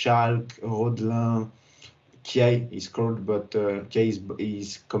 Schalk, Rodelin, Kiai is scored, but Kiai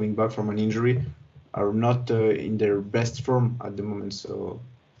is coming back from an injury, are not in their best form at the moment. So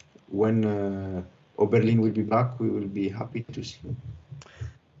when Oberlin will be back, we will be happy to see him.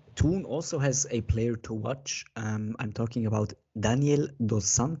 Thun also has a player to watch. I'm talking about Daniel Dos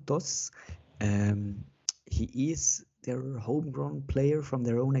Santos. He is their homegrown player from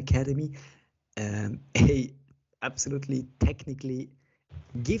their own academy. A absolutely technically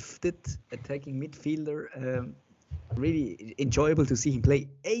gifted attacking midfielder. Really enjoyable to see him play.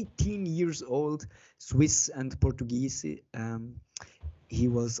 18 years old, Swiss and Portuguese. He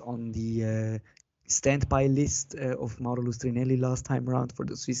was on the standby list of Mauro Lustrinelli last time around for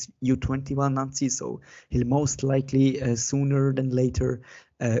the Swiss U21 Nazi, so he'll most likely sooner than later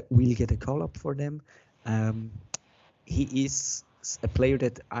will get a call up for them. He is a player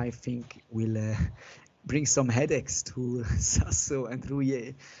that I think will bring some headaches to Sasso and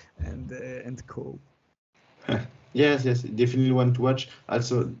Rouillet and co. Yes, definitely want to watch.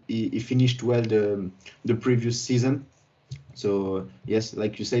 Also, he finished well the previous season. So yes,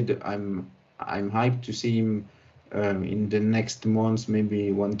 like you said, I'm hyped to see him in the next months,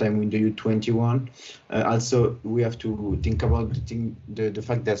 maybe one time in the U21. Also, we have to think about the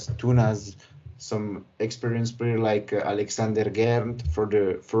fact that Thun has some experienced player like Alexander Gernt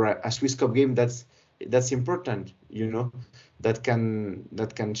for a Swiss Cup game. That's important, that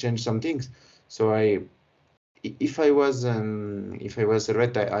can change some things. So if I was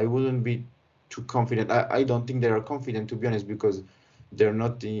Red, I wouldn't be too confident. I don't think they are confident, to be honest, because they're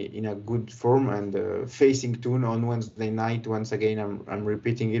not in a good form, and facing Thun on Wednesday night, once again, I'm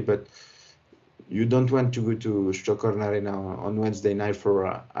repeating it, but you don't want to go to Stockholm Arena on Wednesday night for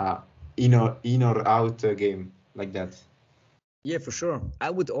a in or out game like that. Yeah, for sure. I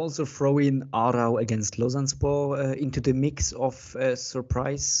would also throw in Aarau against Lausanne-Sport into the mix of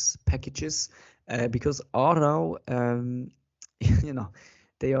surprise packages because Aarau,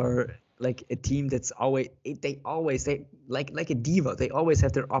 they are like a team that's always like a diva. They always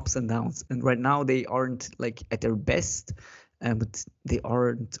have their ups and downs, and right now they aren't like at their best, but they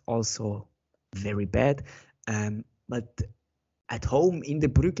aren't also very bad. But at home in the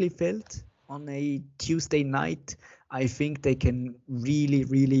Brücklifeld on a Tuesday night, I think they can really,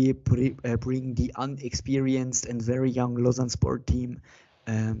 really bring the unexperienced and very young Lausanne Sport team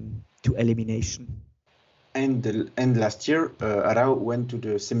to elimination. And last year, Arau went to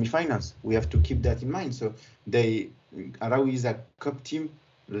the semifinals. We have to keep that in mind. So Arau is a cup team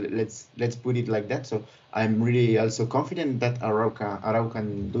Let's put it like that. So I'm really also confident that Arau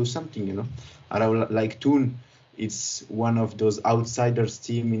can do something. Arau, like Thun, it's one of those outsiders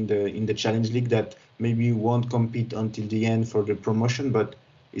team in the Challenge League that maybe won't compete until the end for the promotion, but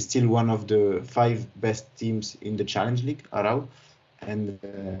is still one of the 5 best teams in the Challenge League, Arau. And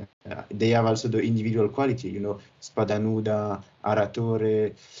they have also the individual quality, Spadanuda,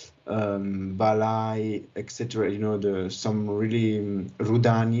 Aratore, Balai, etc. Some really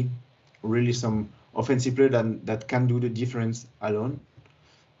Rudani, really some offensive player that can do the difference alone.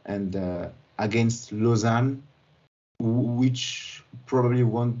 And against Lausanne, which probably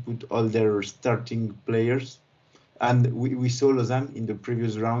won't put all their starting players. And we saw Lausanne in the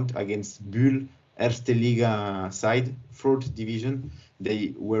previous round against Bulle, Erste Liga side, 4th division.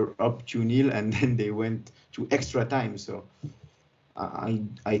 They were up 2-0 and then they went to extra time. So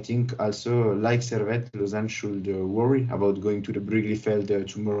I think also, like Servette, Lausanne should worry about going to the Brigleyfeld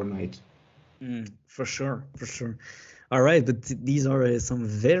tomorrow night. For sure. All right, but these are some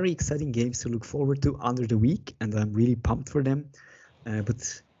very exciting games to look forward to under the week, and I'm really pumped for them.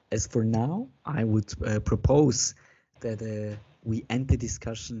 But as for now, I would propose that we end the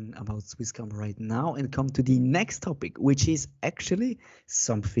discussion about Swisscom right now and come to the next topic, which is actually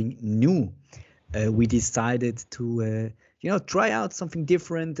something new. We decided to try out something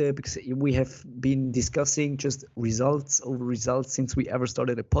different because we have been discussing just results over results since we ever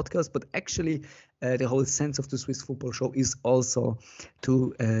started a podcast. But actually, the whole sense of the Swiss Football Show is also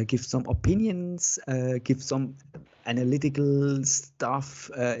to give some opinions, give some analytical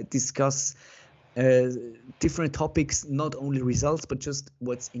stuff, discuss different topics, not only results, but just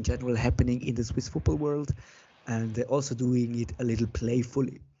what's in general happening in the Swiss football world, and also doing it a little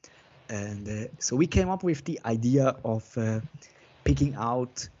playfully. And so we came up with the idea of picking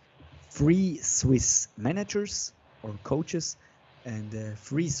out 3 Swiss managers or coaches and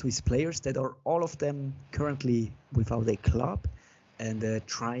 3 Swiss players that are all of them currently without a club, and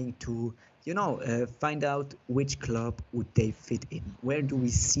trying to, find out which club would they fit in. Where do we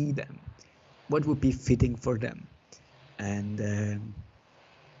see them? What would be fitting for them? And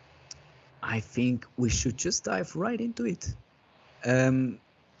I think we should just dive right into it.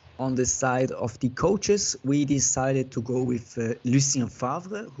 On the side of the coaches, we decided to go with Lucien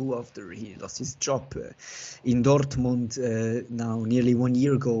Favre, who after he lost his job in Dortmund now nearly 1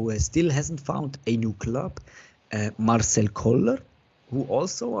 year ago, still hasn't found a new club. Marcel Koller, who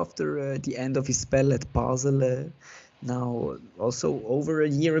also after the end of his spell at Basel, now also over a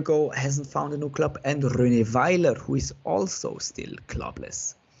year ago, hasn't found a new club. And René Weiler, who is also still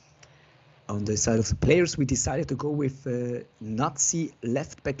clubless. On the side of the players, we decided to go with Nazi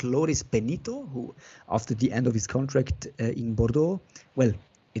left back Loris Benito, who after the end of his contract in Bordeaux, well,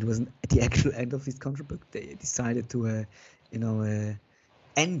 it wasn't at the actual end of his contract, but they decided to,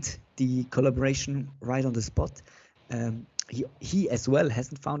 end the collaboration right on the spot. He as well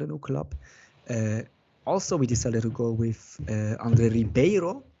hasn't found a new club. Also, we decided to go with André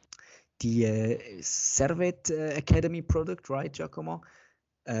Ribeiro, the Servette Academy product, right, Giacomo?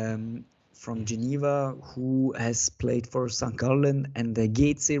 From Geneva, who has played for St. Gallen and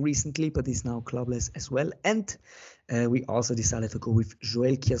Getse recently, but is now clubless as well. And we also decided to go with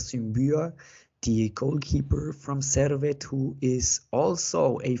Joël Kirsumbua, the goalkeeper from Servette, who is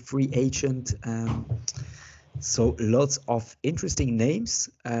also a free agent. So lots of interesting names.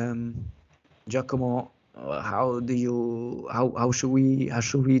 Giacomo, how should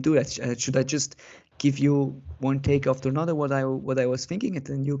we do that? Should I just give you one take after another what I was thinking, and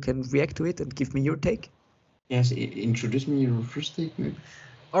then you can react to it and give me your take? Yes, introduce me your first take, maybe.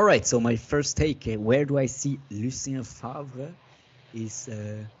 All right, so my first take, where do I see Lucien Favre, is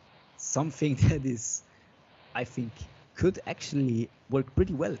something that is, I think, could actually work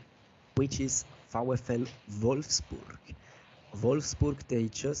pretty well, which is VfL Wolfsburg. Wolfsburg, they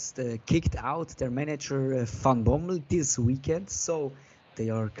just kicked out their manager Van Bommel this weekend, so they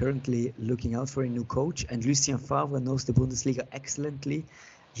are currently looking out for a new coach, and Lucien Favre knows the Bundesliga excellently.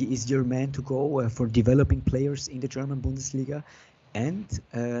 He is your man to go for developing players in the German Bundesliga. And,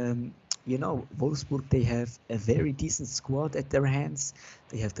 Wolfsburg, they have a very decent squad at their hands.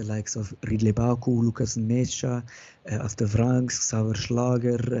 They have the likes of Ridley Baku, Lukas Nmesha, After Franks, Xaver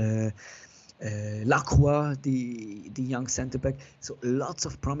Schlager, Lacroix, the young centre-back. So lots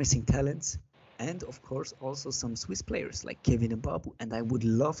of promising talents. And of course, also some Swiss players like Kevin Mbabu. And I would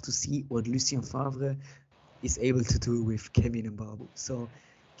love to see what Lucien Favre is able to do with Kevin Mbabu. So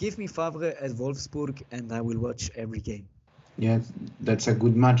give me Favre at Wolfsburg and I will watch every game. Yeah, that's a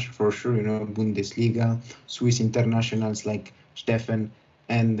good match for sure. Bundesliga, Swiss internationals like Steffen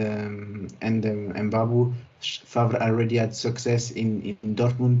and Babu. Favre already had success in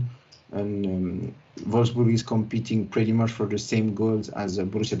Dortmund, and Wolfsburg is competing pretty much for the same goals as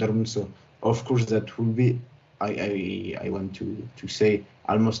Borussia Dortmund. So of course that will be, I want to say,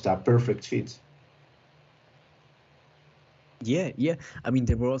 almost a perfect fit. Yeah, yeah. I mean,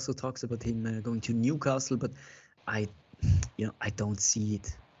 there were also talks about him going to Newcastle, but I don't see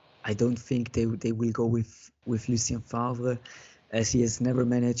it. I don't think they will go with Lucien Favre, as he has never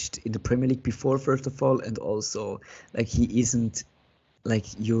managed in the Premier League before, first of all, and also like he isn't like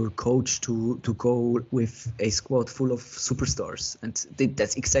your coach to go with a squad full of superstars, and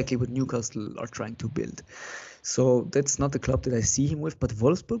that's exactly what Newcastle are trying to build. So that's not the club that I see him with, but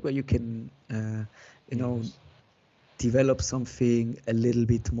Wolfsburg, where you can develop something a little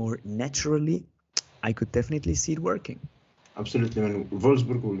bit more naturally, I could definitely see it working. Absolutely, man.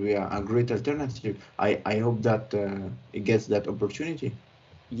 Wolfsburg will be a great alternative. I hope that it gets that opportunity.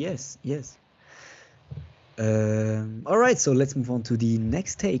 Yes, yes. All right, so let's move on to the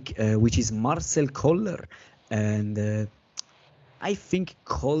next take, which is Marcel Koller. And I think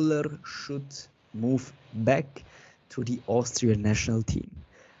Koller should move back to the Austrian national team.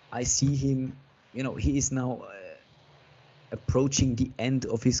 I see him, he is now approaching the end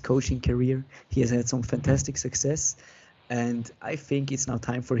of his coaching career. He has had some fantastic success, and I think it's now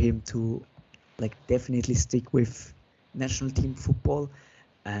time for him to definitely stick with national team football.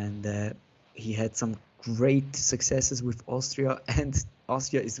 And he had some great successes with Austria, and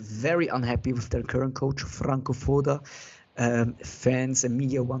Austria is very unhappy with their current coach, Franco Foda. Fans and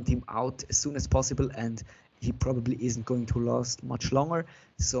media want him out as soon as possible, and he probably isn't going to last much longer.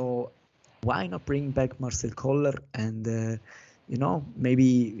 So why not bring back Marcel Koller, and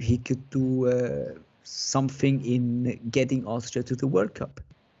maybe he could do something in getting Austria to the World Cup.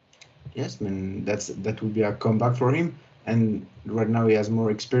 Yes, man, that would be a comeback for him. And right now he has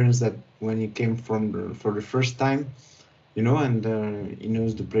more experience than when he came for the first time, and he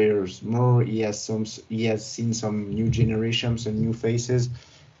knows the players more. He has seen some new generations and new faces.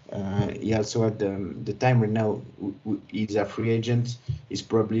 He also had the time right now. He's a free agent. He's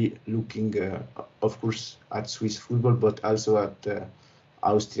probably looking, of course, at Swiss football, but also at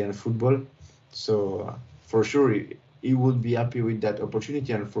Austrian football. So for sure, he would be happy with that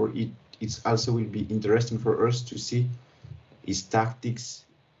opportunity, and for it also will be interesting for us to see his tactics.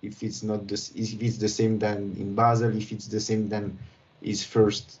 If it's the same than in Basel, if it's the same than his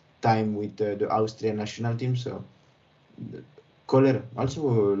first time with the Austrian national team. So Koller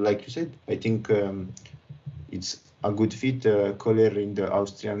also, like you said, I think it's a good fit. Koller in the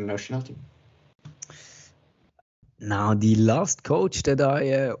Austrian national team. Now, the last coach that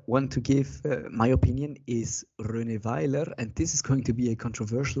I want to give my opinion is René Weiler, and this is going to be a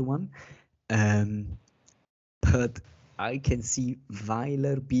controversial one. But I can see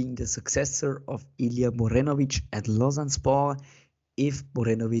Weiler being the successor of Ilya Morenovic at Lausanne-Sport if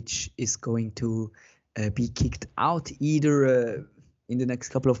Morenovic is going to be kicked out either in the next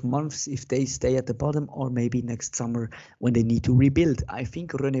couple of months if they stay at the bottom, or maybe next summer when they need to rebuild. I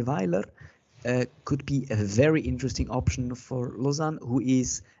think René Weiler could be a very interesting option for Lausanne, who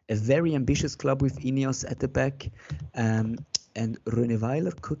is a very ambitious club with Ineos at the back. And René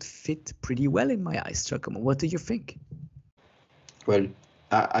Weiler could fit pretty well in my eyes. Giacomo, what do you think? Well,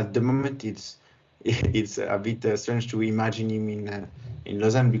 at the moment, it's a bit strange to imagine him in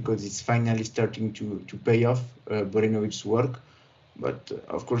Lausanne, because it's finally starting to pay off Borinovic's work. But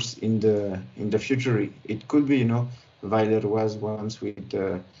of course, in the future, it could be. Weiler was once with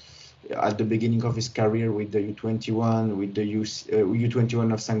at the beginning of his career with the U21, with the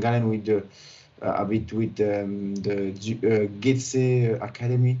U21 of St. Gallen, with the a bit with the Getse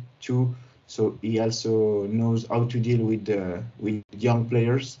Academy too. So he also knows how to deal with young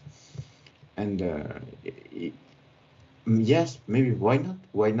players. And yes, maybe why not?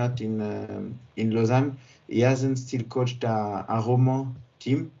 Why not in Lausanne? He hasn't still coached a Roman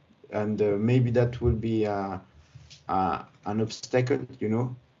team, and maybe that will be an obstacle,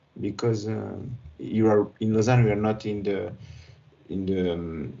 because you are in Lausanne. We are not in the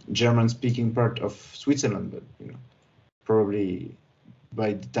German-speaking part of Switzerland, but probably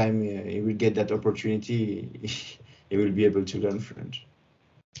by the time he will get that opportunity, he will be able to learn French.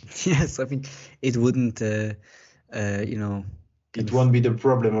 Yes, I think it wouldn't, it won't be the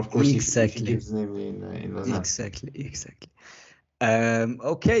problem, of course, if he gives name in Lausanne. Exactly.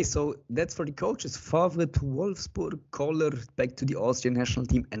 Okay, so that's for the coaches. Favre to Wolfsburg, Koller back to the Austrian national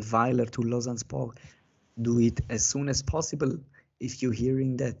team, and Weiler to Lausanne-Sport. Do it as soon as possible if you're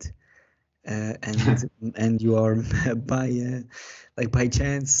hearing that. And you are by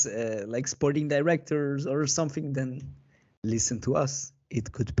chance like sporting directors or something, then listen to us.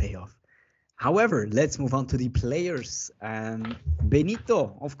 it could pay off. However, let's move on to the players.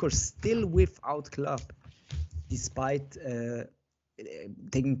 Benito, of course, still without club, despite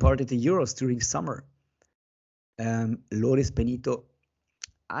taking part at the Euros during summer. Loris Benito,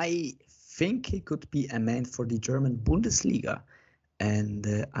 I think he could be a man for the German Bundesliga.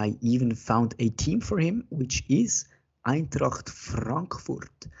 And I even found a team for him, which is Eintracht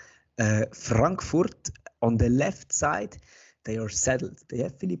Frankfurt. Frankfurt, on the left side, they are settled. They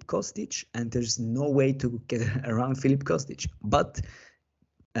have Filip Kostic, and there's no way to get around Filip Kostic. But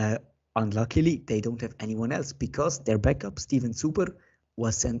unluckily, they don't have anyone else because their backup, Steven Zuber,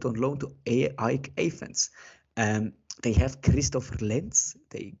 was sent on loan to AEK Athens. They have Christopher Lenz.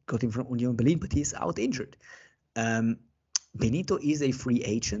 They got him from Union Berlin, but he's out injured. Benito is a free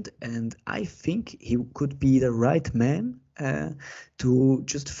agent, and I think he could be the right man to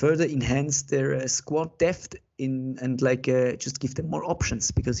just further enhance their squad depth and just give them more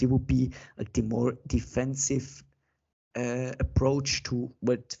options, because he would be like the more defensive approach to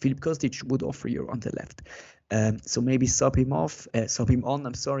what Filip Kostic would offer you on the left. So maybe sub him on.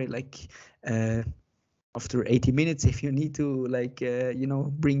 I'm sorry, after 80 minutes, if you need to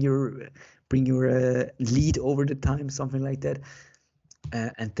bring your lead over the time, something like that,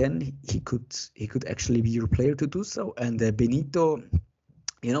 and then he could actually be your player to do so. And Benito,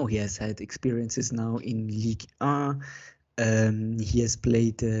 he has had experiences now in Ligue 1. He has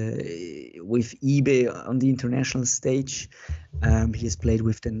played with eBay on the international stage. He has played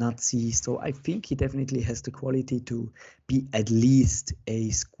with the Nazis. So I think he definitely has the quality to be at least a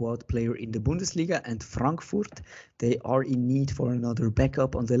squad player in the Bundesliga. And Frankfurt, they are in need for another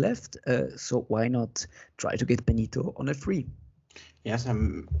backup on the left. So why not try to get Benito on a free? Yes,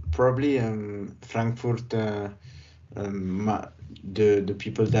 probably Frankfurt, the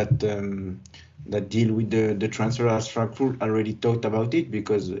people that deal with the transfer as Frankfurt already talked about it,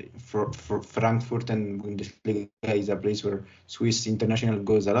 because for Frankfurt and Bundesliga is a place where Swiss international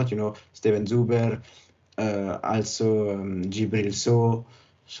goes a lot. Steven Zuber, also Gibril So.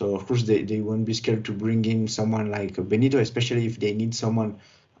 So of course they won't be scared to bring in someone like Benito, especially if they need someone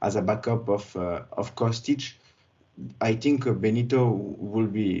as a backup of Kostic. I think Benito will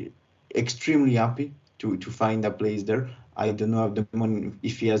be extremely happy to find a place there. I don't know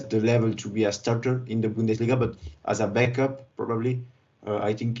if he has the level to be a starter in the Bundesliga, but as a backup, probably,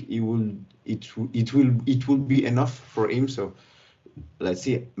 I think it will be enough for him. So let's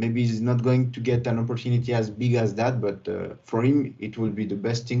see. Maybe he's not going to get an opportunity as big as that, but for him, it will be the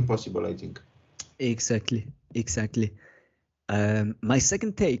best thing possible, I think. Exactly. My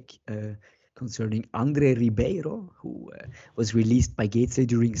second take concerning Andre Ribeiro, who was released by Gateshead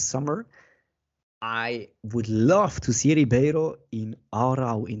during summer. I would love to see Ribeiro in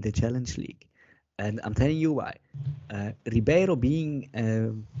Aarau in the Challenge League. And I'm telling you why. Ribeiro being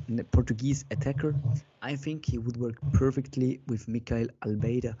a Portuguese attacker, I think he would work perfectly with Michael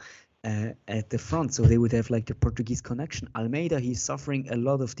Almeida at the front. So they would have the Portuguese connection. Almeida, he's suffering a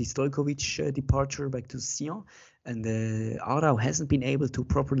lot of the Stojkovic departure back to Sion. And Aarau hasn't been able to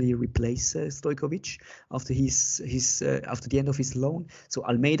properly replace Stojkovic after after the end of his loan. So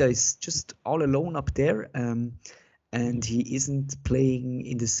Almeida is just all alone up there, and he isn't playing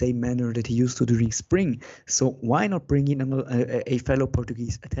in the same manner that he used to during spring. So why not bring in a fellow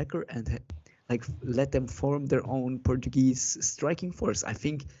Portuguese attacker and let them form their own Portuguese striking force? I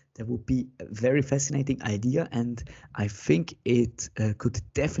think that would be a very fascinating idea, and I think it could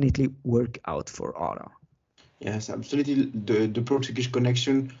definitely work out for Aarau. Yes, absolutely. The Portuguese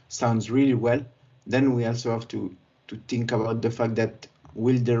connection sounds really well. Then we also have to think about the fact that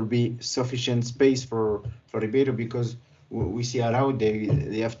will there be sufficient space for Ribeiro, because we see Aarau,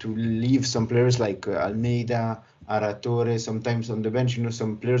 they have to leave some players like Almeida, Aratore, sometimes on the bench,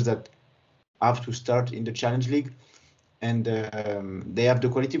 some players that have to start in the Challenge League, and they have the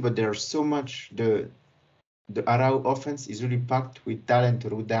quality, but there's so much. The Aarau offense is really packed with talent,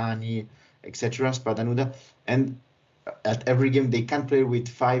 Rudani, etc., Spadanuda, and at every game they can play with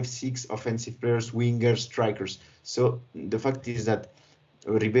 5-6 offensive players, wingers, strikers. So the fact is that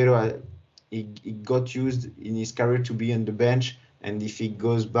Ribeiro he got used in his career to be on the bench, and if he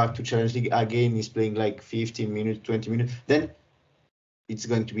goes back to Challenge League again, he's playing 15 minutes, 20 minutes, then it's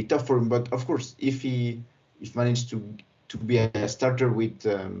going to be tough for him. But of course, if he managed to be a starter with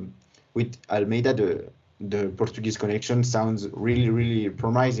Almeida, the Portuguese connection sounds really, really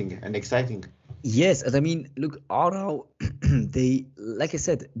promising and exciting. Yes, and I mean, look, Aarau, they, like I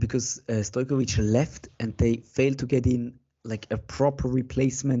said, because Stojkovic left and they failed to get in a proper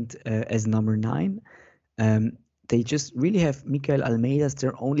replacement as number 9. They just really have Michael Almeida as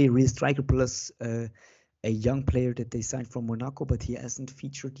their only real striker, plus a young player that they signed from Monaco, but he hasn't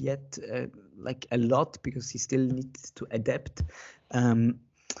featured yet like a lot because he still needs to adapt.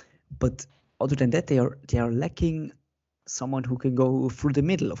 But other than that, they are lacking someone who can go through the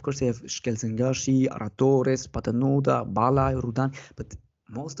middle. Of course, they have Skelsengashi, Aratores, Patanoda, Bala, Rudan, but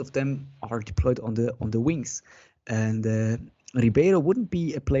most of them are deployed on the wings. And Ribeiro wouldn't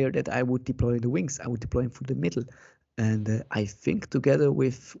be a player that I would deploy in the wings. I would deploy him through the middle. And I think together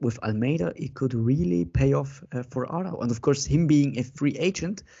with Almeida, it could really pay off for Arau. And of course, him being a free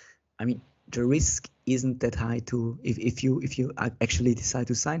agent, I mean, the risk isn't that high to if you actually decide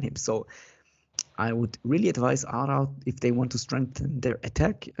to sign him. So I would really advise Arau, if they want to strengthen their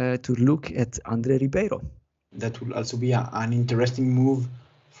attack, to look at Andre Ribeiro. That will also be an interesting move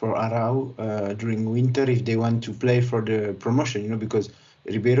for Arau during winter if they want to play for the promotion, because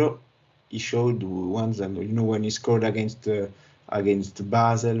Ribeiro, he showed once, and when he scored against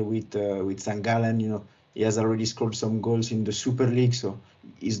Basel with St. Gallen, he has already scored some goals in the Super League, so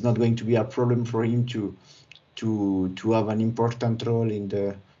it's not going to be a problem for him to have an important role in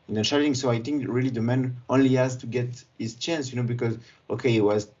the challenging. So I think really the man only has to get his chance, because okay, he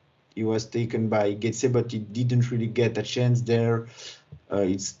was taken by Getse, but he didn't really get a chance there.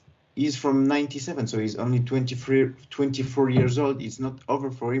 He's from 97, so he's only 24 years old. It's not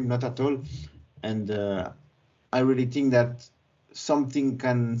over for him, not at all. And I really think that something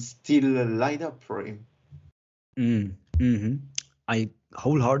can still light up for him. I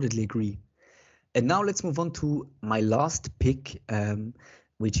wholeheartedly agree. And now let's move on to my last pick,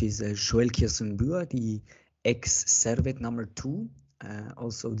 which is Joël Kirsenbua, the ex-Servette number 2,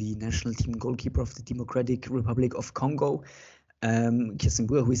 also the national team goalkeeper of the Democratic Republic of Congo.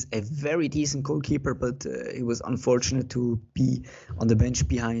 Kirsenbua, who is a very decent goalkeeper, but he was unfortunate to be on the bench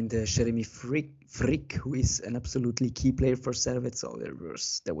behind Jeremy Frick, who is an absolutely key player for Servette, so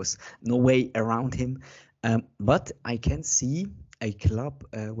there was no way around him. But I can see a club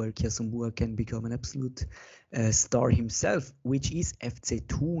where Kirsenbua can become an absolute star himself, which is FC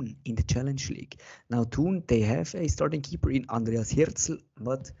Thun in the Challenge League. Now, Thun, they have a starting keeper in Andreas Hirzel,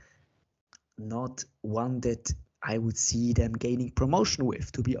 but not one that I would see them gaining promotion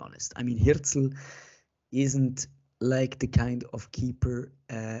with, to be honest. I mean, Hirzel isn't like the kind of keeper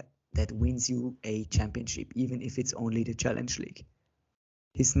that wins you a championship, even if it's only the Challenge League.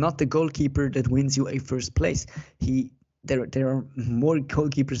 He's not the goalkeeper that wins you a first place. There are more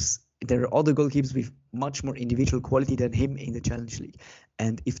goalkeepers. There are other goalkeepers with much more individual quality than him in the Challenge League.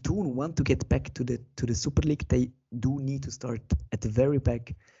 And if Thun want to get back to the Super League, they do need to start at the very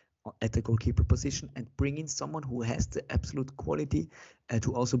back at the goalkeeper position and bring in someone who has the absolute quality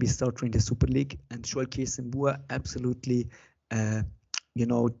to also be starter in the Super League. And Joël Kirsenbua absolutely,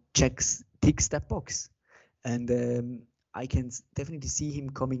 ticks that box. And I can definitely see him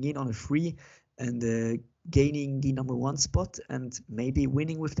coming in on a free and gaining the number 1 spot and maybe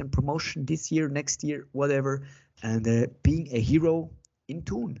winning with them promotion this year, next year, whatever, and being a hero in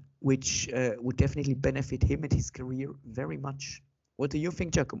Thun, which would definitely benefit him and his career very much. What do you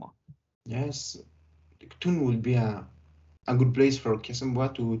think, Giacomo? Yes, Thun will be a good place for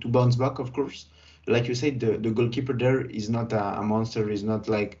Kirsenbua to bounce back, of course. Like you said, the goalkeeper there is not a monster, is not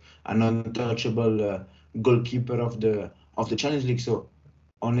like an untouchable goalkeeper of the Challenge League. So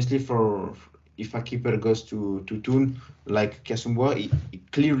honestly, if a keeper goes to Thun like Kirsenbua, he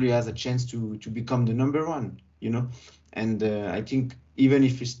clearly has a chance to become the number 1, And I think even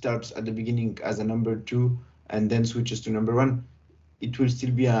if he starts at the beginning as a number 2 and then switches to number 1, it will still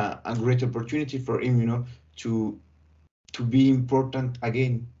be a great opportunity for him, to be important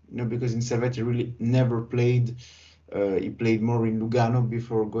again, because in Servette he really never played. He played more in Lugano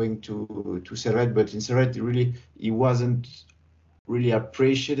before going to Servette, but in Servette he wasn't really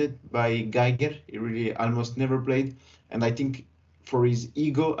appreciated by Geiger. He really almost never played, and I think for his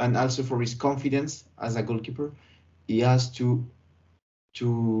ego and also for his confidence as a goalkeeper, he has to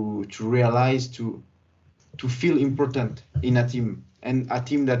realize to feel important in a team, and a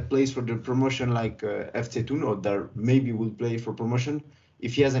team that plays for the promotion like FC Thun, or that maybe will play for promotion.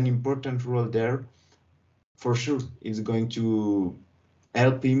 If he has an important role there, for sure it's going to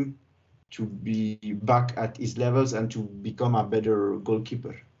help him to be back at his levels and to become a better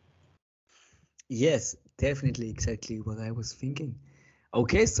goalkeeper. Yes, definitely exactly what I was thinking.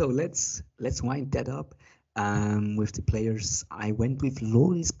 Okay, so let's wind that up with the players. I went with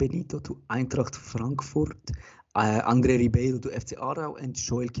Loris Benito to Eintracht Frankfurt, Andre Ribeiro to FC Aarau, and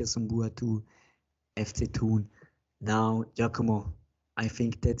Joël Kirsenbua to FC Thun. Now, Giacomo, I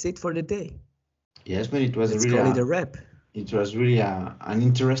think that's it for the day. Yes, man, it was Let's really call it a wrap. It was really an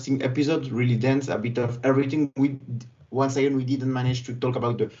interesting episode, really dense, a bit of everything. once again, we didn't manage to talk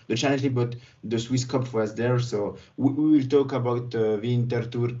about the Challenge League, but the Swiss Cup was there. So we will talk about the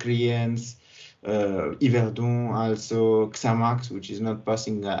Intertour, Kriens, Yverdon, also Xamax, which is not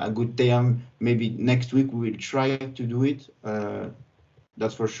passing a good time. Maybe next week we will try to do it.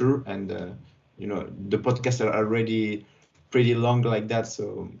 That's for sure. And the podcasts are already pretty long like that.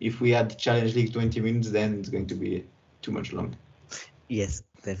 So if we had Challenge League 20 minutes, then it's going to be too much long. Yes,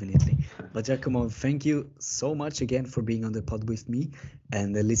 definitely. But Giacomo, thank you so much again for being on the pod with me.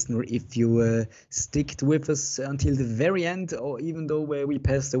 And the listener, if you sticked with us until the very end, or even though we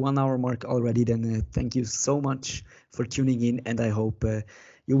passed the 1 hour mark already, then thank you so much for tuning in. And I hope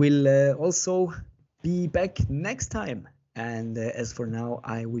you will also be back next time. And as for now,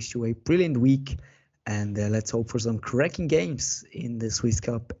 I wish you a brilliant week. And let's hope for some cracking games in the Swiss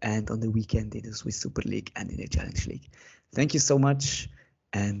Cup and on the weekend in the Swiss Super League and in the Challenge League. Thank you so much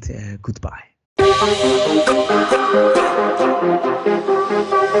and goodbye.